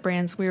with the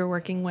brands we were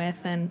working with.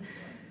 And,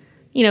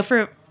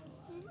 for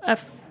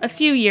a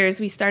few years,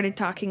 we started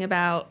talking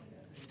about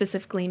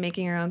specifically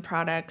making our own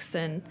products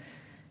and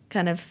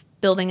kind of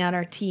building out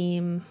our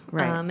team.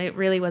 It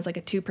really was like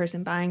a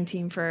 2-person buying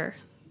team for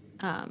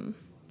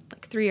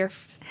like three or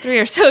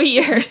so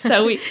years.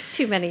 So we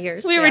too many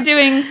years. We were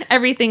doing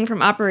everything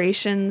from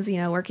operations,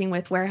 working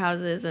with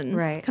warehouses and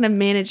kind of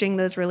managing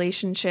those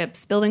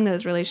relationships, building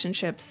those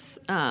relationships,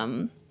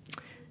 and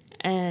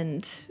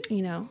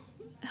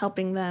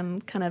helping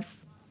them kind of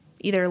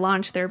either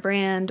launch their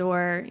brand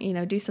or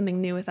do something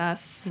new with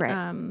us. Right.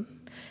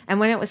 And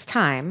when it was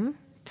time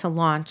to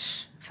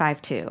launch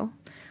 52,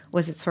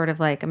 was it sort of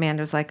like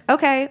Amanda was like,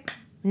 okay,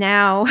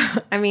 now,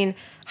 I mean,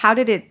 how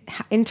did it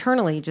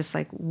internally, just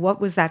like,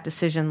 what was that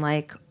decision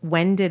like?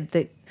 When did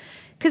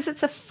because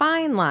it's a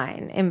fine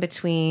line in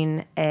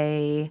between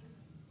a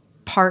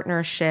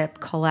partnership,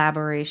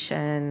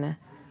 collaboration,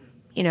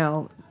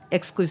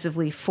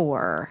 exclusively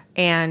for,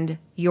 and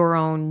your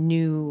own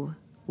new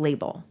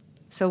label.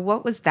 So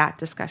what was that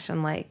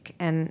discussion like,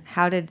 and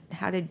how did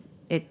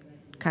it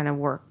kind of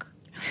work?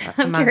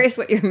 I'm curious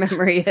what your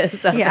memory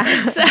is of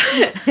it. So,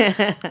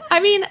 I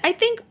mean, I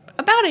think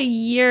about a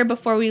year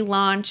before we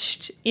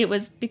launched, it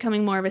was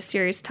becoming more of a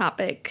serious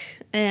topic.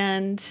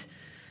 And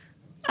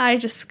I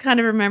just kind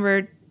of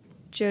remembered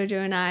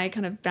Jojo and I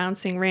kind of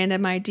bouncing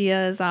random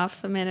ideas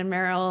off Amanda and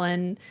Merrill.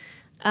 And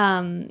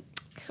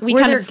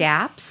were there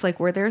gaps? Like,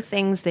 were there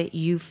things that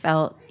you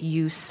felt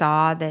you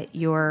saw that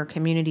your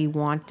community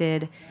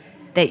wanted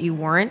that you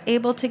weren't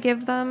able to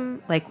give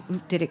them? Like,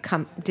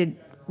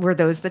 were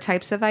those the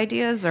types of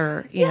ideas,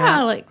 or you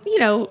know? Like,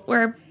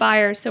 we're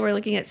buyers, so we're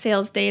looking at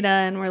sales data,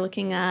 and we're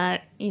looking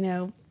at,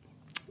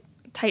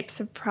 types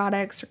of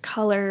products or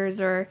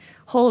colors or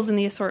holes in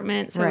the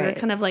assortment. So we're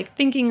kind of like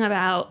thinking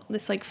about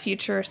this like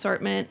future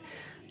assortment.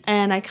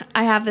 And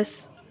I have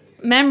this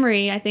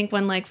memory, I think,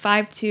 when like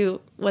 5-2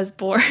 was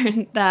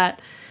born,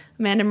 that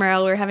Amanda and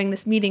Merrill were having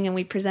this meeting and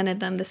we presented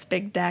them this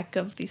big deck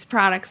of these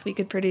products we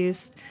could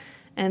produce.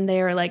 And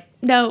they were like,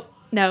 no,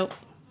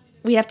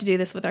 we have to do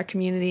this with our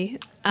community.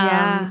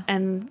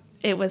 And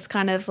it was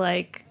kind of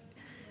like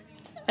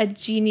a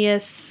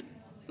genius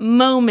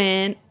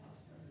moment,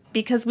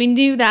 because we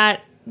knew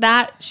that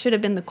should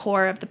have been the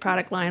core of the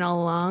product line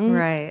all along.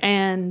 Right.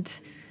 And,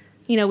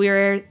 we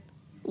were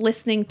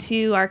listening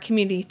to our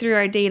community through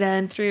our data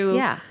and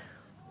through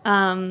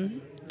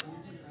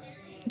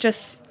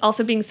just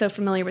also being so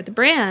familiar with the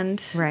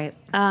brand. Right.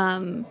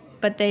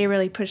 But they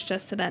really pushed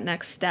us to that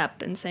next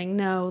step and saying,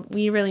 no,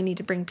 we really need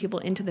to bring people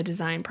into the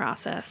design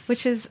process.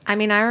 Which is, I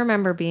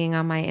remember being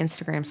on my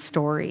Instagram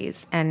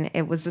stories, and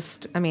it was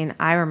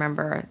I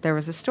remember there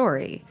was a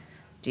story.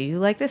 Do you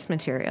like this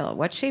material?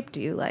 What shape do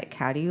you like?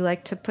 How do you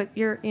like to put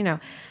your,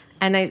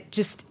 and I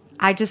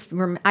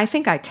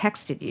think I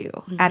texted you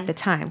at the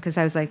time, because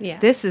I was like,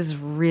 this is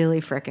really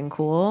freaking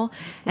cool.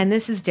 And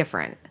this is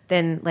different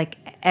than like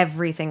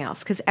everything else.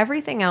 Because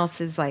everything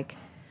else is like,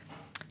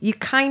 you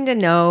kind of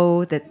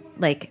know that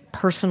like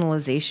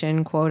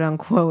personalization, quote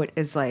unquote,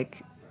 is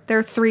like, there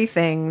are 3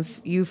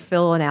 things. You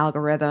fill an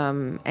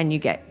algorithm and you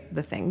get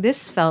the thing.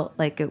 This felt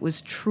like it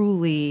was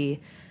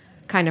truly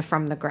kind of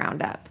from the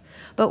ground up.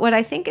 But what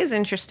I think is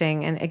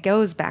interesting, and it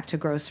goes back to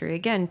grocery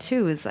again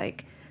too, is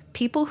like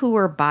people who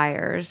are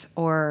buyers,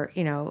 or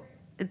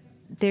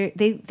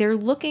they're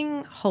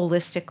looking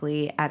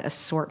holistically at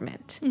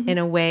assortment in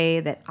a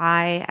way that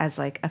I, as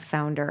like a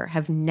founder,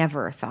 have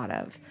never thought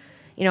of.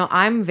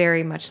 I'm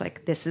very much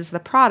like, this is the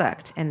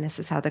product, and this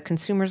is how the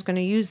consumer is going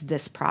to use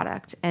this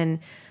product. And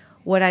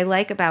what I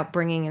like about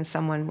bringing in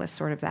someone with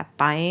sort of that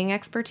buying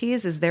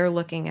expertise is they're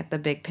looking at the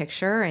big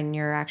picture, and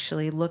you're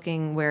actually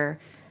looking where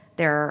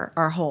there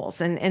are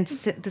holes. And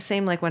it's the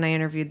same like when I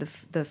interviewed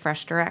the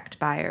Fresh Direct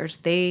buyers,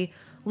 they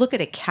look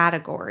at a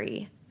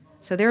category.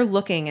 So they're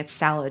looking at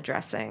salad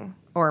dressing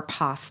or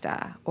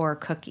pasta or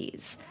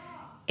cookies.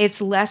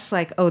 It's less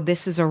like, oh,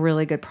 this is a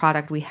really good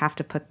product, we have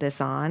to put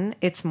this on.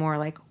 It's more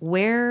like,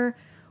 where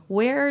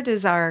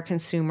does our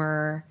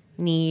consumer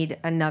need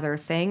another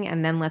thing?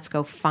 And then let's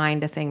go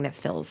find a thing that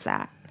fills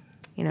that.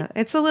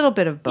 It's a little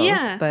bit of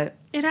both, but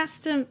it has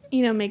to,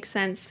 make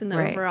sense in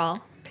the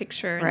overall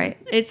picture. And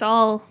it's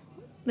all,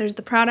 there's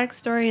the product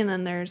story, and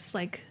then there's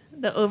like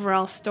the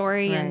overall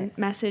story and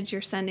message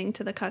you're sending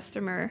to the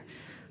customer.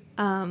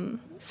 So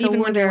even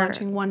when you're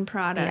launching one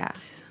product.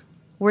 Yeah.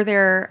 Were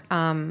there,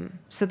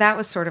 so that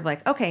was sort of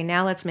like, okay,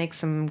 now let's make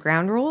some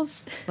ground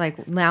rules.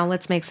 Like, now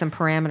let's make some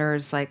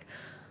parameters, like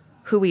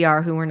who we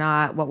are, who we're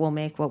not, what we'll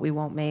make, what we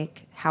won't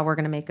make, how we're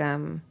going to make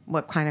them,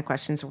 what kind of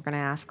questions we're going to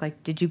ask.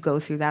 Like, did you go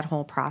through that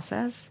whole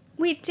process?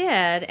 We did,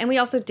 and we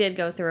also did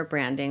go through a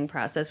branding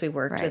process. We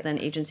worked with an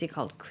agency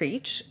called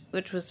Creech,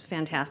 which was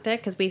fantastic,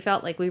 because we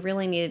felt like we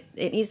really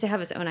it needs to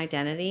have its own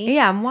identity.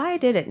 Yeah, and why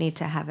did it need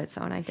to have its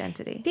own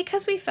identity?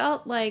 Because we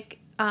felt like,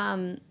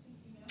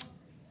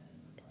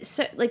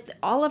 so like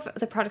all of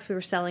the products we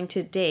were selling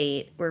to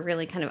date were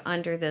really kind of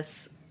under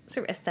this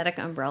sort of aesthetic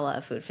umbrella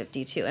of Food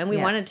 52, and we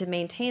wanted to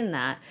maintain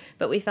that,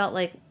 but we felt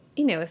like,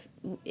 if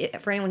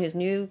for anyone who's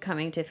new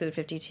coming to Food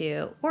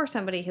 52, or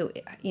somebody who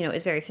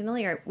is very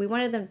familiar, we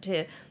wanted them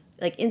to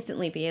like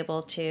instantly be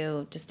able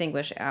to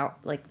distinguish our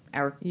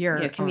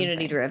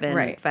community driven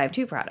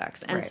 5-2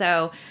 products. And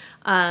so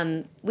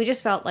we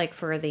just felt like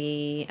for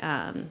the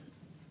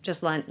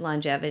just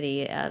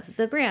longevity of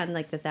the brand,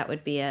 like that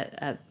would be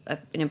an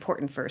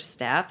important first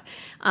step.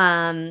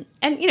 And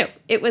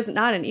it was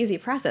not an easy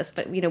process,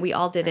 but we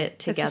all did it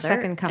together. It's a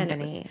second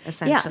company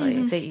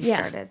essentially that you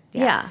started.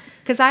 Yeah.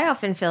 Because I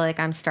often feel like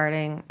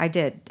I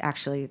did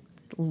actually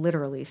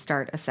literally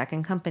start a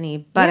second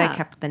company, but I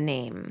kept the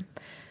name.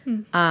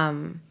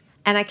 And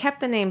I kept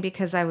the name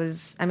because I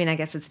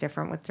guess it's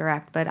different with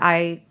Direct, but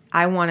I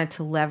wanted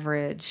to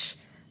leverage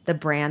the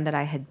brand that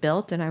I had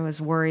built, and I was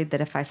worried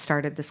that if I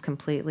started this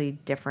completely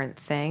different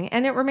thing,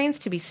 and it remains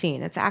to be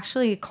seen, it's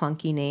actually a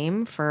clunky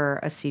name for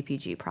a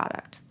CPG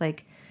product.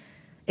 Like,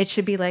 it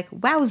should be like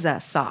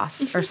Wowza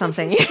Sauce or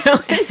something,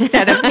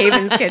 instead of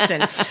Haven's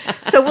Kitchen.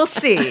 So we'll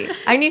see.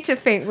 I need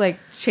to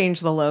change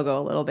the logo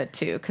a little bit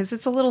too, because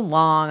it's a little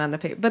long on the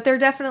paper. But there are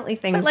definitely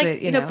things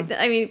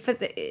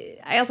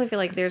I also feel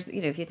like there's,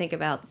 if you think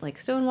about like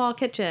Stonewall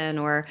Kitchen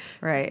or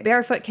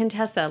Barefoot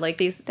Contessa, like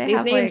these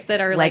names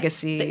that are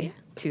legacy.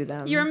 to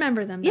them. You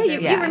remember them. Yeah,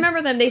 better. you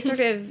remember them. They sort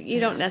of, you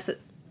don't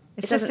necessarily.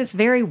 It's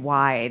very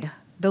wide.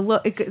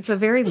 It's a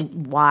very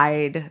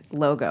wide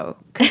logo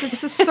because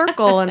it's a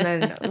circle, and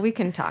then we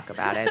can talk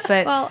about it.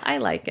 But well, I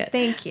like it.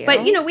 Thank you.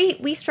 But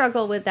we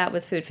struggle with that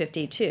with Food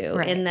 52,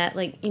 right. in that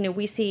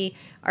we see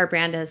our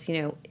brand as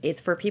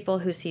it's for people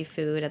who see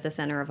food at the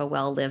center of a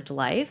well-lived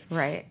life,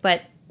 right?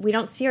 But we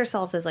don't see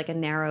ourselves as like a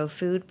narrow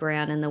food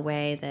brand in the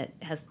way that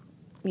has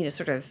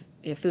sort of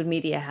food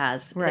media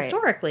has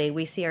historically.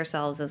 We see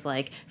ourselves as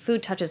like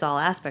food touches all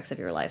aspects of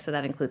your life, so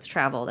that includes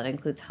travel, that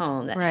includes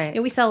home. That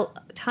right. We sell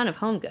a ton of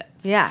home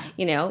goods. Yeah,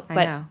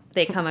 but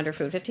they come under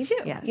Food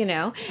 52. Yes,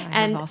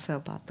 and I've also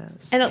bought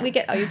those. And we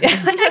get you did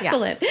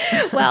excellent.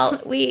 Well,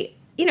 but we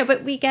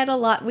get a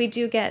lot. We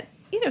do get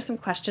some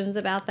questions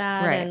about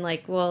that, right. and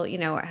like, well,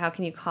 how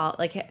can you call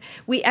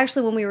we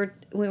actually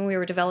when we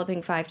were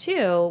developing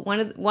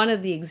 5.2, one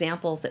of the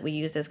examples that we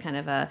used as kind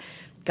of a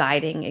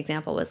guiding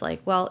example was like,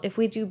 well, if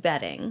we do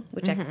bedding,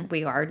 which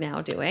we are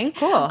now doing,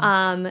 cool.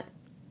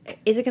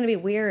 Is it going to be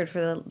weird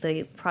for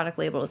the product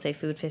label to say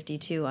Food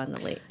 52 on the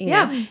label?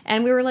 Yeah,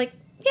 and we were like,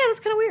 yeah,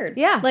 that's kind of weird.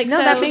 Yeah,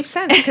 that makes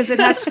sense because it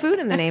has food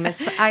in the name.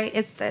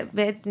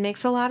 It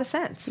makes a lot of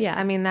sense. Yeah,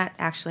 I mean that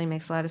actually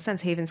makes a lot of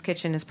sense. Haven's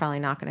Kitchen is probably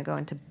not going to go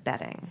into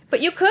bedding,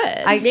 but you could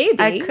I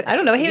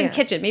don't know. Haven's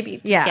Kitchen,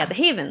 maybe. Yeah, the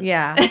Havens.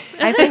 Yeah,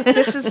 I think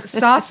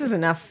sauce is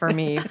enough for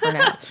me for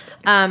now.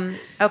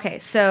 Okay,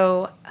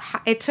 so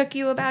it took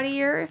you about a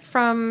year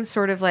from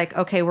sort of like,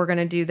 okay, we're going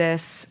to do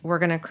this. We're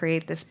going to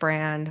create this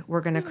brand.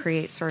 We're going to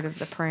create sort of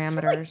the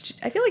parameters.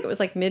 I feel like it was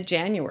like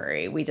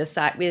mid-January. We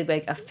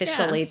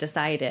officially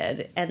decided.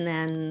 And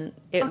then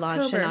it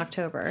launched in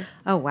October.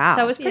 Oh, wow.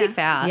 So it was pretty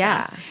fast.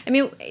 Yeah. I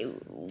mean,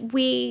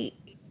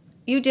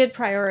 you did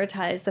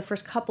prioritize the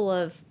first couple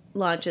of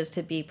launches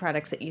to be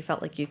products that you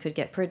felt like you could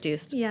get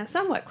produced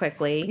somewhat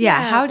quickly.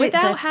 Yeah.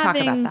 Let's talk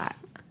about that.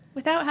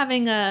 Without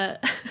having a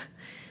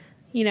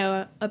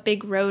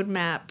big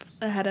roadmap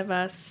ahead of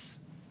us,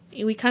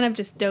 we kind of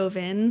just dove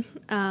in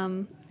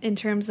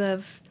terms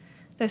of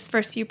those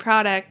first few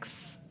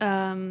products.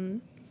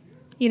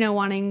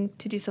 Wanting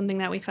to do something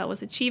that we felt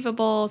was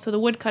achievable. So the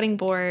wood cutting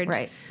board,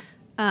 right?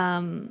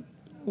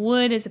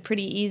 Wood is a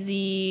pretty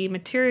easy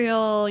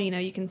material.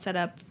 You can set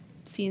up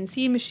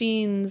CNC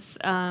machines.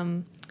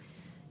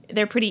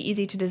 They're pretty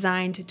easy to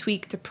design, to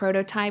tweak, to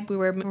prototype. We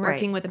were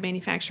working with a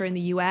manufacturer in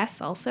the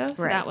U.S. also,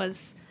 so that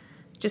was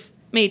just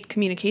made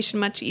communication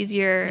much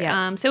easier.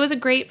 Yeah. So it was a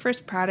great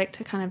first product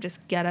to kind of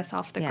just get us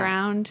off the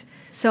ground.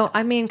 So,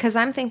 I mean, because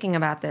I'm thinking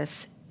about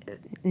this,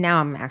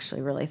 now I'm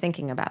actually really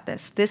thinking about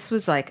this. This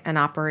was like an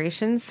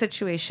operations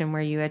situation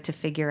where you had to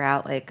figure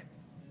out like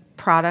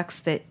products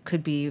that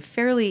could be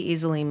fairly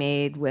easily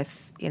made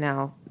with,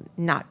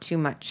 not too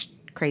much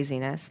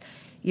craziness.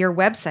 Your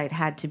website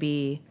had to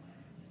be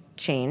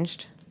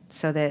changed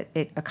so that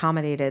it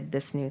accommodated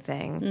this new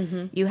thing.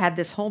 Mm-hmm. You had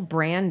this whole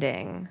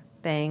branding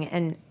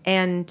thing,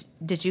 and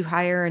did you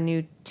hire a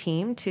new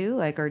team too?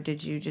 Like, or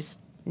did you just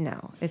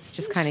no? It's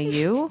just kind of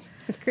you.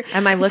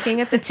 Am I looking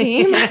at the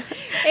team?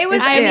 It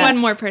was. I have one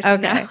more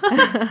person now.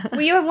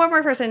 Well, you have one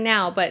more person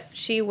now, but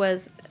she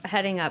was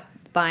heading up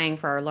buying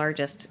for our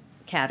largest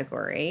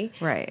category,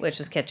 right, which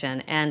was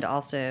kitchen, and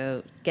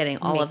also getting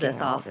all of this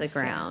off the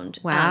ground.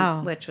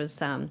 Wow, which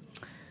was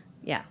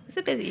yeah, it's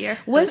a busy year.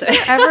 Was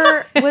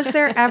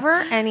there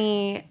ever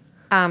any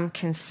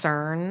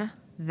concern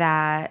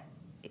that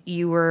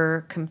you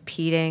were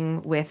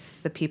competing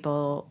with the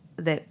people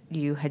that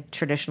you had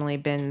traditionally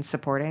been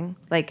supporting?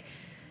 Like,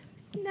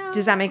 no.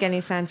 Does that make any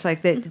sense?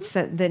 Like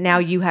that, that now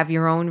you have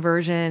your own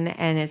version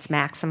and it's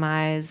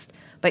maximized,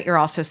 but you're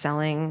also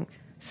selling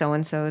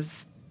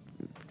so-and-so's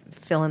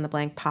fill in the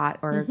blank pot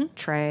or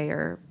tray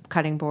or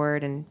cutting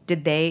board. And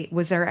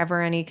was there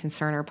ever any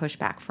concern or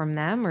pushback from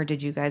them? Or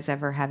did you guys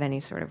ever have any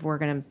sort of, we're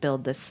going to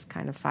build this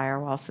kind of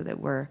firewall so that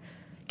we're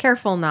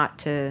careful not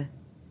to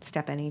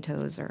step any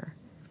toes? Or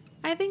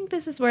I think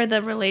this is where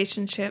the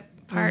relationship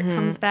part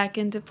comes back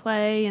into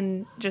play,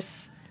 and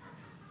just,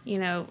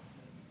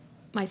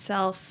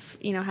 myself,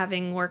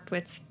 having worked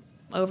with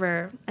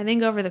over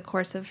the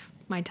course of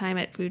my time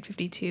at Food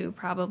 52,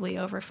 probably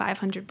over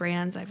 500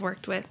 brands I've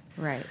worked with.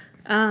 Right.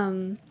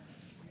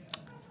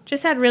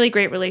 Just had really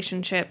great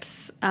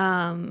relationships.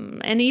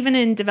 And even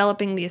in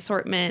developing the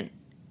assortment,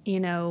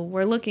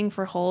 we're looking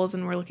for holes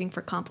and we're looking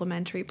for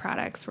complementary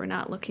products. We're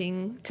not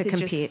looking to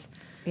compete.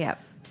 Just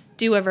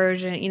do a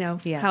version,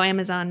 how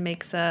Amazon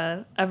makes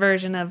a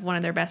version of one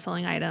of their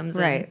best-selling items.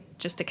 Right. And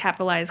just to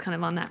capitalize kind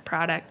of on that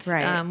product.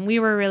 Right. We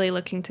were really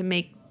looking to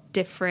make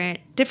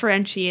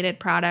differentiated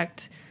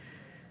product,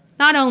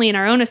 not only in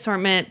our own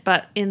assortment,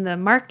 but in the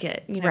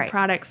market,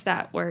 products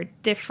that were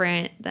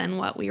different than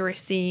what we were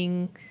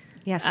seeing.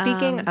 Yeah.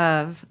 Speaking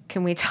of,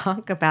 can we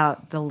talk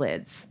about the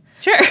lids?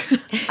 Sure.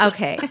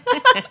 Okay.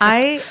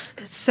 I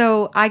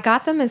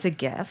got them as a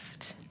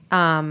gift.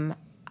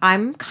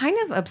 I'm kind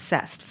of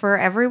obsessed. For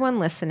everyone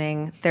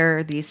listening, there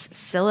are these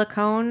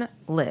silicone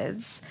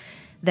lids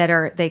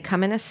they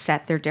come in a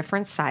set. They're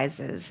different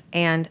sizes.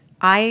 And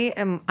I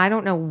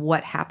don't know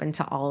what happened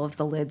to all of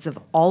the lids of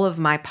all of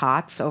my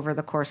pots over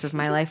the course of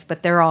my life,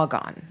 but they're all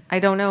gone. I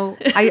don't know.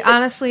 I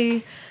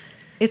honestly,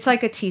 it's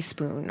like a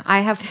teaspoon. I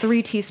have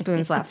 3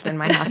 teaspoons left in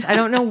my house. I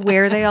don't know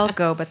where they all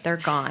go, but they're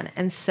gone.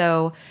 And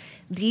so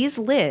these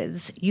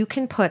lids you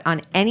can put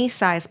on any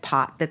size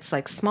pot that's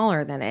like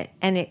smaller than it,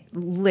 and it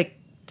like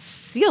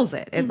seals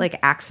it. It like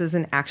acts as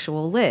an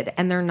actual lid,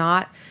 and they're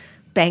not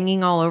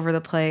banging all over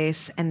the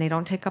place, and they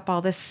don't take up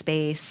all this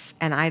space,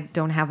 and I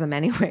don't have them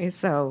anyway,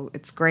 so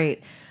it's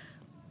great.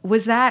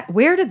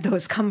 Where did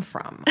those come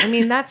from? I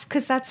mean, that's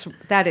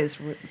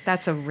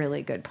a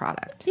really good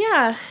product.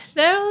 Yeah,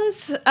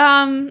 those,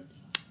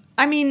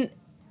 I mean,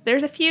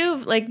 there's a few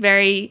like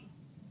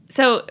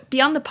so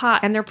beyond the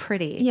pot. And they're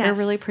pretty. Yes. They're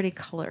really pretty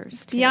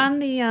colors too.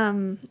 Beyond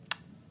the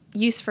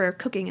use for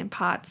cooking in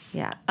pots,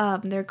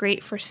 they're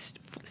great for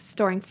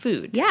storing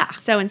food. Yeah.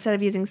 So instead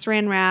of using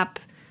saran wrap,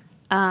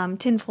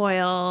 tin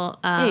foil.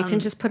 You can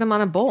just put them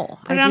on a bowl.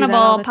 Put it on a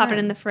bowl, pop it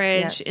in the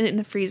fridge, in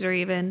the freezer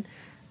even.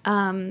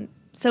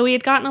 So we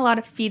had gotten a lot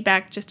of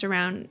feedback just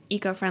around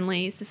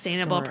eco-friendly,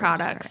 sustainable Storage,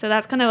 products. right. So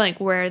that's kind of like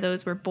where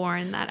those were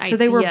born, that idea. So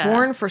they were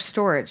born for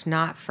storage,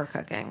 not for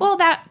cooking. Well,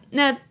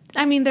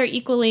 I mean, they're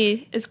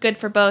equally as good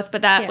for both,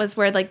 but that was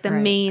where like the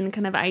main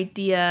kind of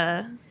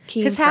idea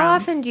came from. Because how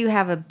often do you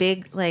have a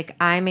big, like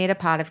I made a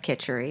pot of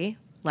kitchery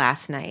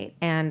last night,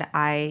 and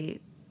I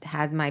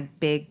had my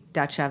big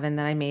Dutch oven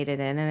that I made it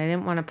in, and I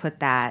didn't want to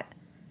put that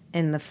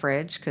in the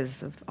fridge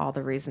because of all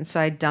the reasons. So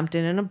I dumped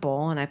it in a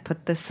bowl, and I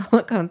put the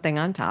silicone thing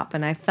on top,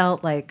 and I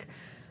felt like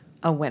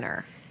a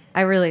winner.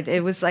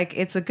 It was like,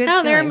 it's a good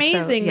feeling. They're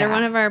amazing. So, They're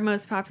one of our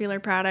most popular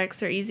products.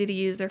 They're easy to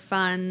use. They're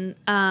fun.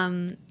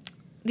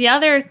 The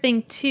other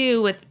thing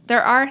too,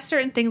 there are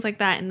certain things like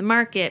that in the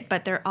market,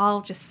 but they're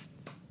all just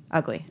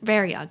ugly.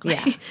 Very ugly.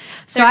 Yeah.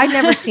 So I've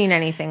never seen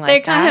anything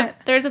like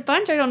that. There's a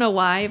bunch, I don't know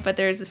why, but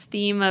there's this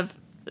theme of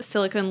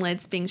silicone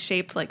lids being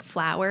shaped like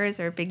flowers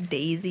or big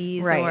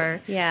daisies or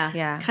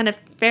kind of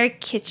very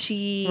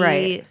kitschy.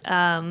 Right.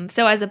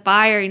 So as a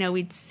buyer,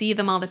 we'd see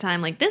them all the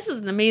time like, this is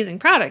an amazing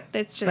product.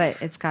 It's just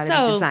But it's got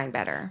to be designed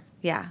better.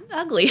 Yeah.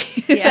 Ugly.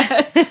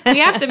 Yeah. We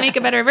have to make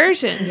a better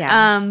version.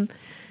 Yeah.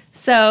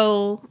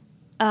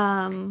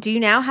 Do you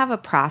now have a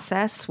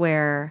process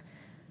where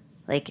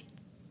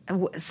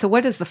so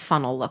what does the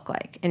funnel look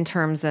like in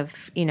terms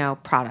of,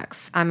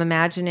 products? I'm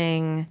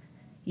imagining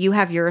you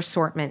have your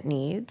assortment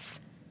needs.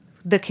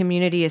 The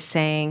community is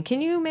saying,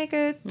 can you make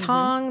a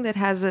tong that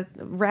has a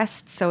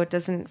rest so it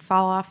doesn't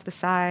fall off the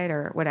side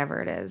or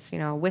whatever it is,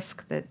 a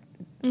whisk that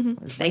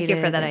Thank you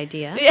for that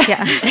idea.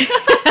 Yeah.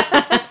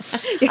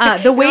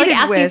 The weighted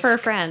asking whisk for a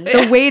friend.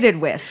 The weighted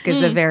whisk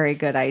is a very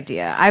good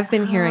idea. I've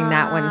been hearing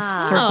that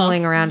one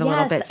circling around a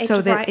little bit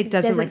so that it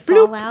doesn't like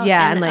fall out.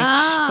 Yeah,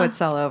 and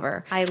splits all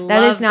over. I love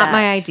that. Is not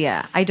my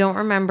idea. I don't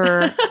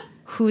remember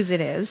whose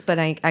it is, but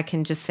I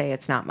can just say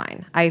it's not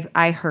mine.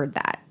 I heard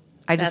that.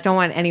 I just don't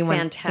want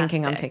anyone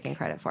thinking I'm taking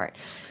credit for it.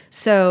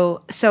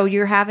 So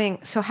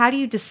how do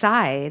you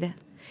decide?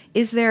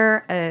 Is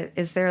there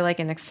like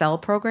an Excel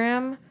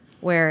program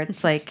where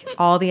it's like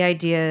all the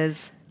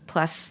ideas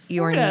plus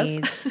your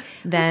needs?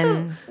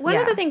 Then one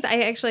of the things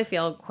I actually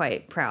feel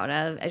quite proud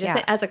of,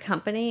 as a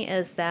company,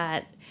 is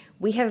that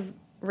we have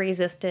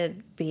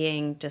resisted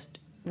being just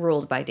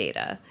ruled by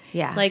data.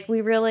 Yeah, like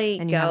we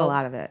really you have a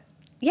lot of it.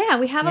 Yeah,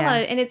 we have a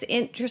lot of, and it's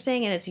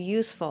interesting and it's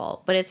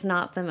useful, but it's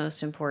not the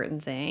most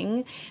important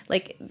thing.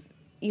 Like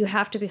you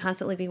have to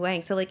constantly be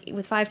weighing. So like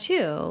with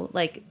 5.2,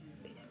 like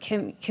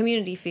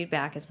community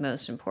feedback is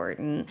most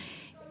important.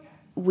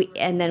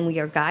 And then we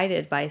are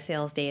guided by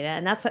sales data,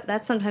 and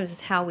that's sometimes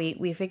is how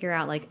we figure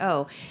out like,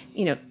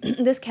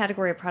 this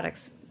category of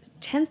products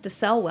tends to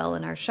sell well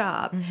in our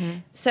shop.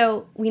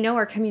 So we know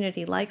our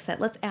community likes that.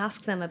 Let's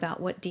ask them about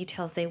what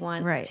details they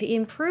want to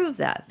improve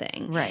that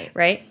thing.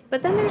 Right.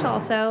 But then there's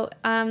also,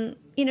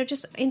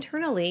 just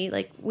internally,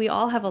 like we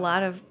all have a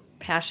lot of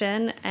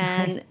passion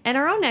and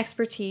our own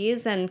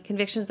expertise and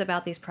convictions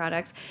about these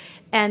products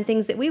and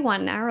things that we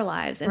want in our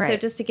lives. And so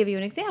just to give you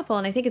an example,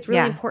 and I think it's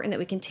really important that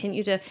we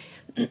continue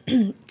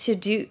to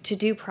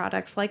do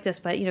products like this.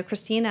 But,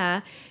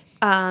 Christina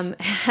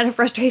had a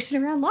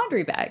frustration around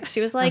laundry bags. She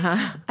was like,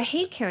 I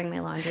hate carrying my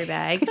laundry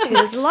bag to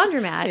the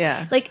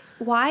laundromat. Like,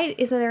 why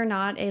is there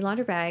not a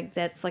laundry bag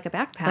that's like a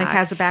backpack? Like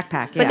has a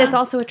backpack, but that's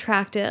also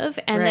attractive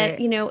and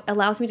that,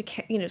 allows me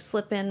to,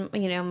 slip in,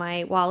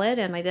 my wallet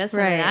and my this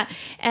and that.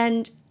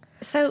 And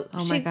so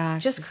she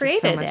just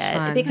created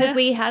it because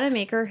we had a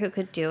maker who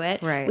could do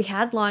it. We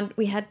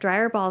had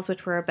dryer balls,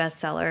 which were a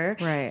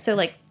bestseller. So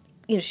like,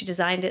 she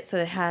designed it so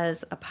it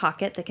has a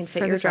pocket that can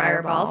fit your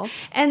dryer balls.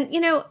 And,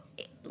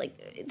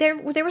 like there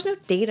was no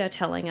data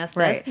telling us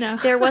this. No.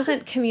 There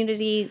wasn't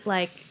community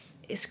like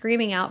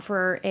screaming out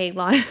for a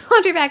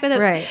laundry bag with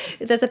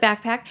that's a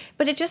backpack.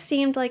 But it just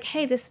seemed like,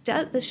 hey, this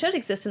should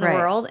exist in the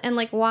world, and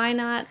like why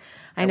not?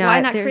 I know. Why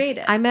not create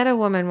it? I met a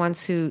woman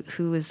once who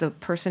was a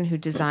person who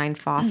designed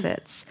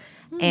faucets,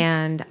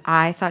 And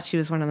I thought she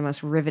was one of the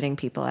most riveting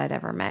people I'd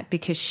ever met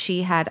because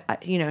she had,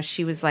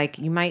 she was like,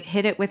 you might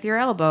hit it with your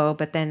elbow,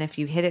 but then if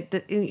you hit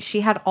it,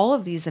 she had all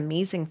of these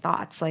amazing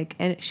thoughts.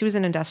 And she was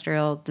an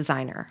industrial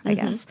designer, I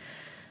guess.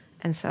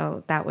 And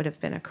so that would have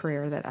been a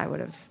career that I would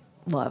have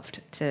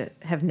loved to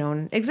have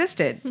known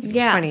existed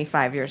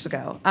 25 years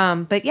ago.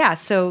 But yeah,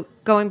 so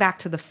going back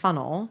to the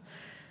funnel,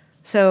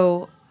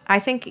 so I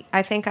think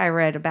I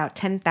read about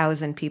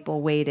 10,000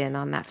 people weighed in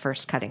on that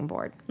first cutting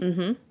board.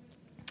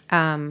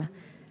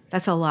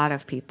 That's a lot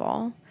of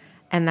people,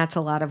 and that's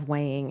a lot of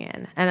weighing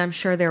in. And I'm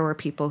sure there were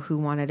people who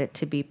wanted it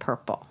to be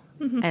purple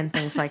and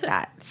things like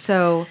that.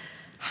 So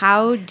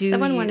how do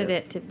Someone wanted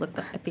it to look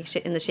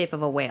in the shape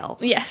of a whale.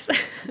 Yes.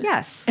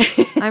 Yes,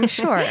 I'm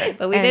sure.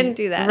 But we didn't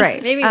do that.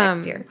 Right. Maybe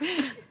next year.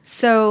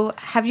 So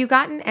have you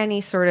gotten any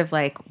sort of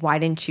like, why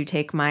didn't you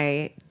take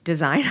my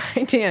design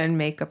idea and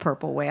make a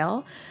purple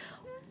whale?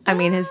 I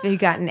mean, have you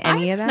gotten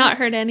any of that? Not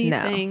heard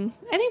anything. No.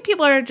 I think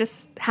people are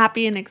just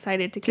happy and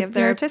excited to give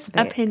their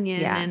participate.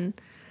 opinion. Yeah. And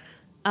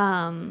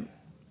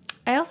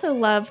I also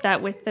love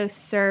that with those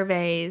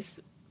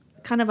surveys,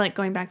 kind of like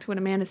going back to what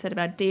Amanda said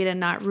about data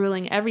not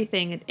ruling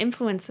everything, it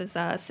influences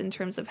us in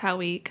terms of how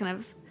we kind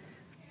of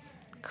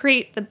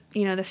create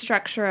the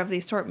structure of the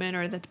assortment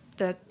or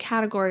the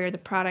category or the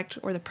product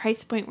or the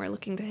price point we're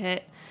looking to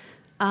hit.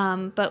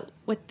 But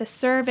with the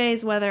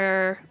surveys,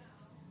 whether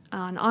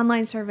an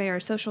online survey or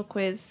a social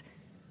quiz,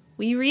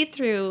 we read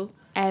through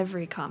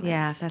every comment.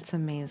 Yeah, that's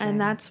amazing.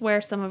 And that's where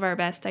some of our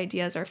best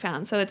ideas are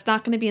found. So it's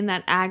not going to be in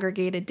that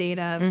aggregated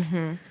data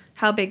of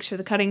how big should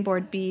the cutting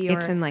board be.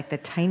 It's in like the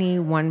tiny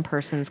one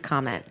person's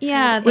comment.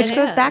 Yeah. Which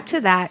goes back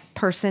to that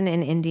person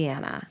in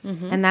Indiana.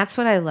 And that's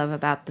what I love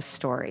about the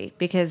story,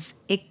 because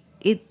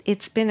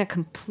it's been a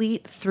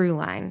complete through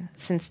line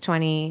since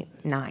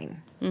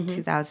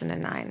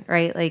 2009,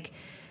 right? Like,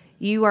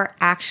 you are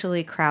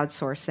actually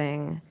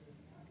crowdsourcing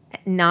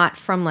not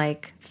from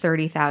like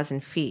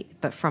 30,000 feet,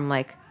 but from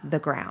like the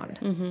ground.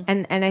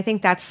 And I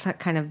think that's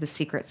kind of the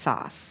secret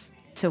sauce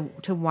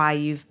to why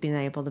you've been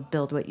able to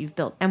build what you've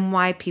built and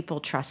why people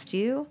trust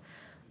you.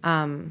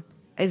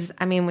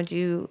 Would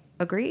you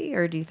agree,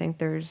 or do you think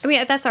there's... I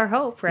mean, that's our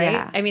hope, right?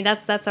 Yeah. I mean,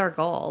 that's our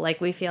goal. Like,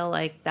 we feel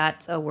like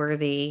that's a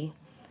worthy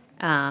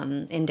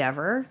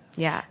endeavor.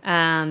 Yeah.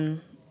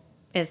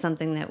 Is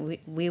something that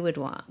we would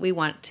want. We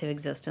want to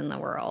exist in the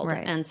world.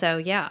 Right. And so,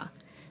 yeah.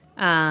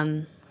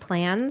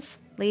 Plans,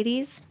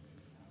 ladies?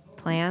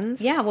 Plans?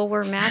 Yeah, well,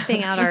 we're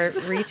mapping out our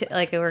retail,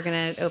 like we're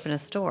going to open a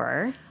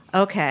store.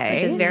 Okay.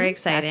 Which is very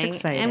exciting. That's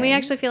exciting. And we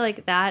actually feel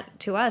like that,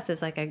 to us,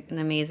 is like an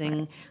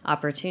amazing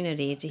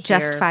opportunity to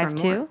Just hear 5'2"?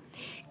 from more.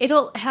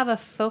 It'll have a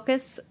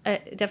focus,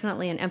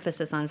 definitely an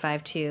emphasis on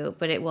 5'2",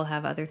 but it will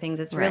have other things.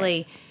 It's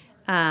really...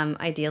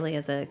 ideally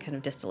as a kind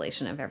of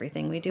distillation of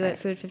everything we do at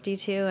Food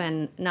 52,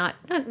 and not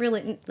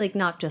really like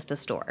not just a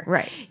store,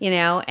 right?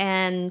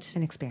 And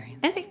an experience.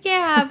 I think,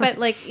 but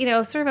like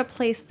sort of a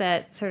place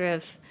that sort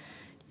of.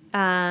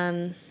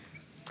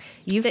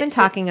 You've been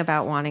talking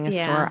about wanting a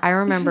store. I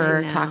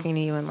remember talking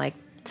to you in like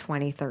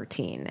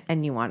 2013,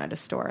 and you wanted a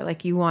store.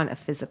 Like, you want a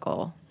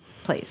physical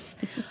place.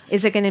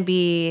 Is it going to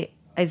be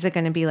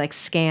like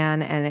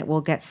scan and it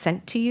will get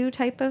sent to you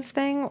type of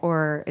thing,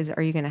 or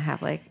are you going to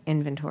have like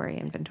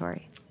inventory?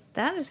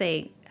 That is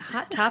a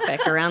hot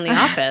topic around the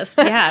office.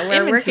 Yeah,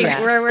 we're working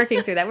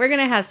through that. We're going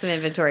to have some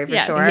inventory for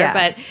sure,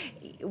 but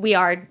we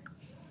are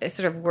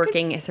sort of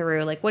working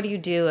through like, what do you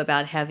do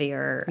about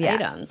heavier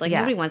items? Like,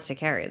 nobody wants to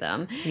carry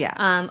them.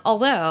 Yeah.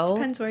 Although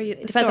depends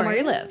on where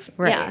you live.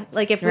 Right. Yeah.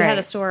 Like, if we had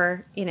a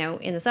store,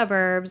 in the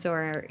suburbs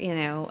or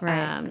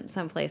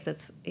someplace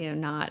that's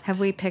not. Have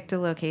we picked a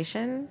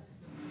location?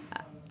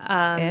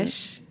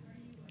 Ish.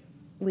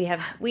 We're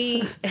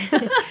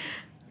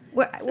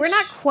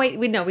not quite.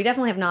 We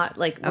definitely have not.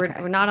 Like,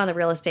 we're not on the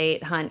real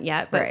estate hunt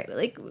yet, but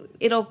like,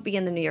 it'll be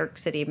in the New York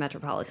City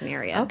metropolitan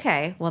area.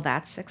 Okay, well,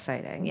 that's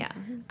exciting. Yeah.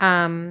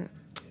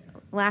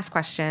 Last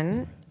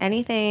question: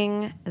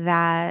 anything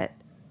that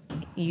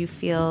you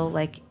feel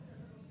like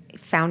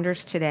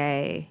founders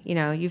today?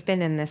 You've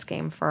been in this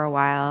game for a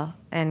while,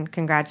 and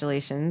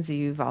congratulations,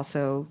 you've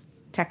also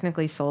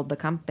technically sold the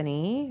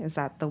company. Is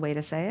that the way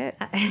to say it?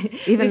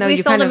 Even though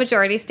we've sold a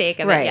majority stake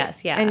of it,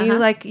 yes, yeah. And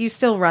you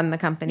still run the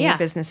company,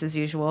 business as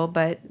usual,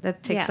 but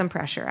that takes some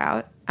pressure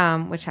out,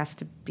 which has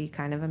to be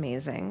kind of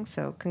amazing.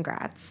 So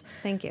congrats.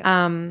 Thank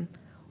you.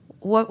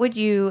 What would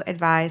you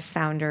advise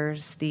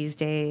founders these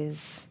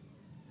days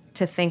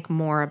to think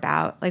more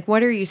about? Like,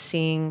 what are you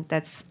seeing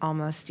that's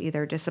almost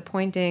either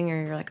disappointing,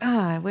 or you're like, oh,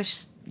 I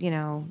wish,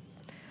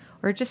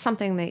 or just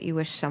something that you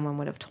wish someone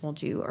would have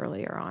told you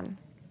earlier on?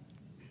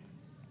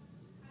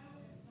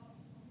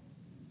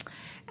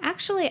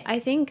 Actually, I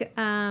think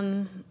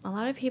a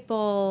lot of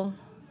people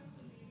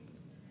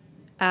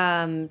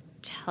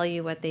tell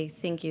you what they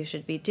think you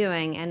should be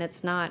doing, and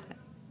it's not,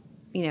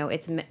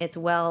 it's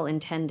well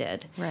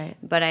intended. Right.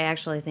 But I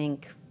actually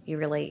think you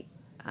really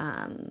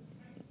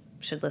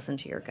should listen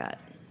to your gut.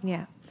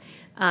 Yeah.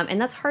 And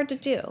that's hard to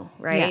do,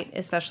 right? Yeah.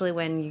 Especially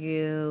when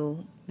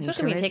you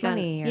take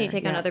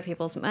on other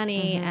people's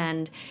money,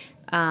 and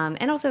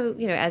And also,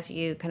 as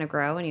you kind of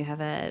grow and you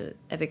have a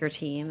bigger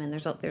team, and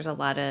there's a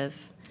lot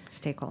of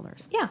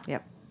stakeholders. Yeah.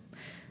 Yep.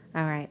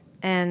 All right.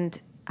 And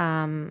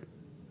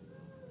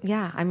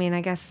yeah, I mean,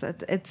 I guess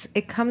that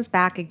it comes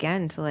back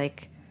again to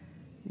like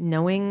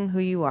knowing who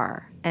you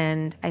are.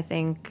 And I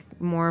think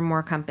more and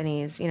more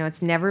companies,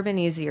 it's never been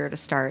easier to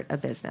start a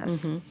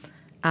business.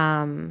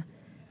 And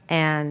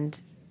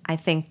I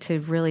think to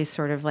really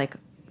sort of like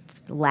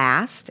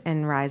last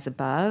and rise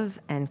above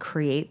and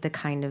create the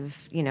kind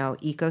of,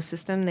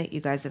 ecosystem that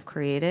you guys have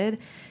created,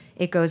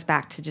 it goes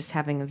back to just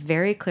having a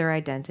very clear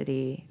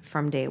identity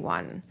from day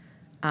one.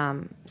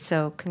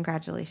 So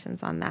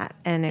congratulations on that.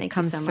 And it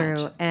comes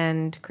through. Much.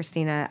 And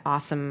Christina,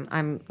 awesome.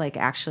 I'm like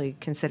actually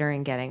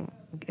considering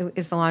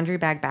is the laundry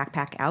bag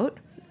backpack out?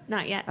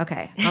 Not yet.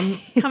 Okay. I'm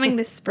coming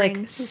this spring.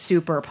 Like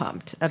super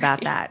pumped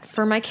about that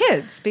for my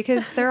kids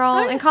because they're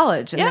all in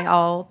college and they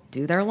all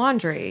do their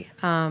laundry.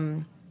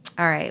 All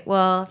right.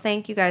 Well,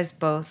 thank you guys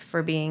both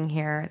for being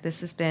here.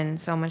 This has been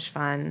so much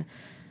fun.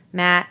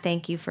 Matt,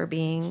 thank you for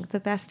being the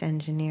best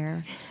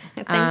engineer.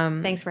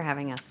 Thanks for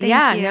having us.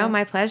 Thank you. No,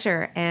 my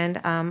pleasure. And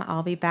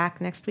I'll be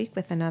back next week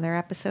with another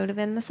episode of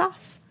In the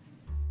Sauce.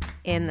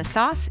 In the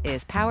Sauce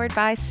is powered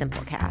by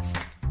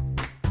Simplecast.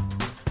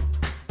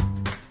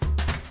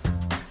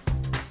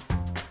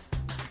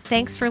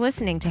 Thanks for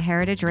listening to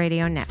Heritage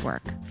Radio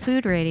Network,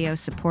 food radio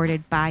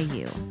supported by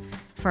you.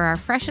 For our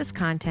freshest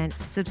content,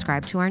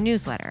 subscribe to our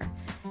newsletter.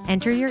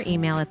 Enter your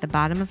email at the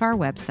bottom of our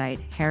website,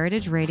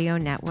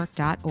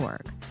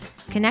 heritageradionetwork.org.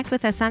 Connect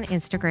with us on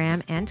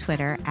Instagram and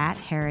Twitter at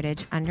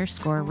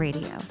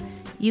 @heritage_radio.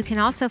 You can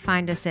also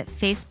find us at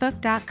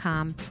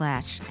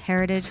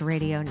facebook.com/Heritage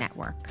Radio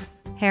Network.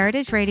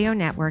 Heritage Radio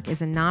Network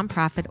is a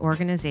nonprofit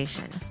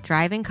organization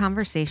driving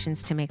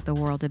conversations to make the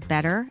world a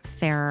better,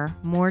 fairer,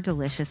 more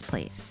delicious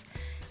place.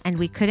 And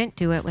we couldn't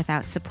do it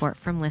without support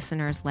from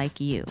listeners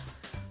like you.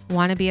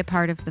 Want to be a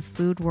part of the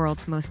food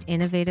world's most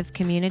innovative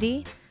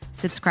community?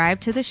 Subscribe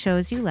to the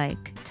shows you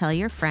like, tell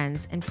your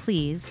friends, and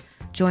please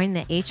join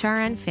the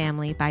HRN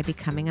family by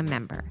becoming a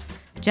member.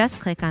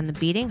 Just click on the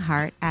beating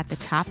heart at the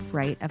top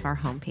right of our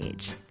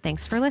homepage.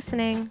 Thanks for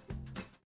listening.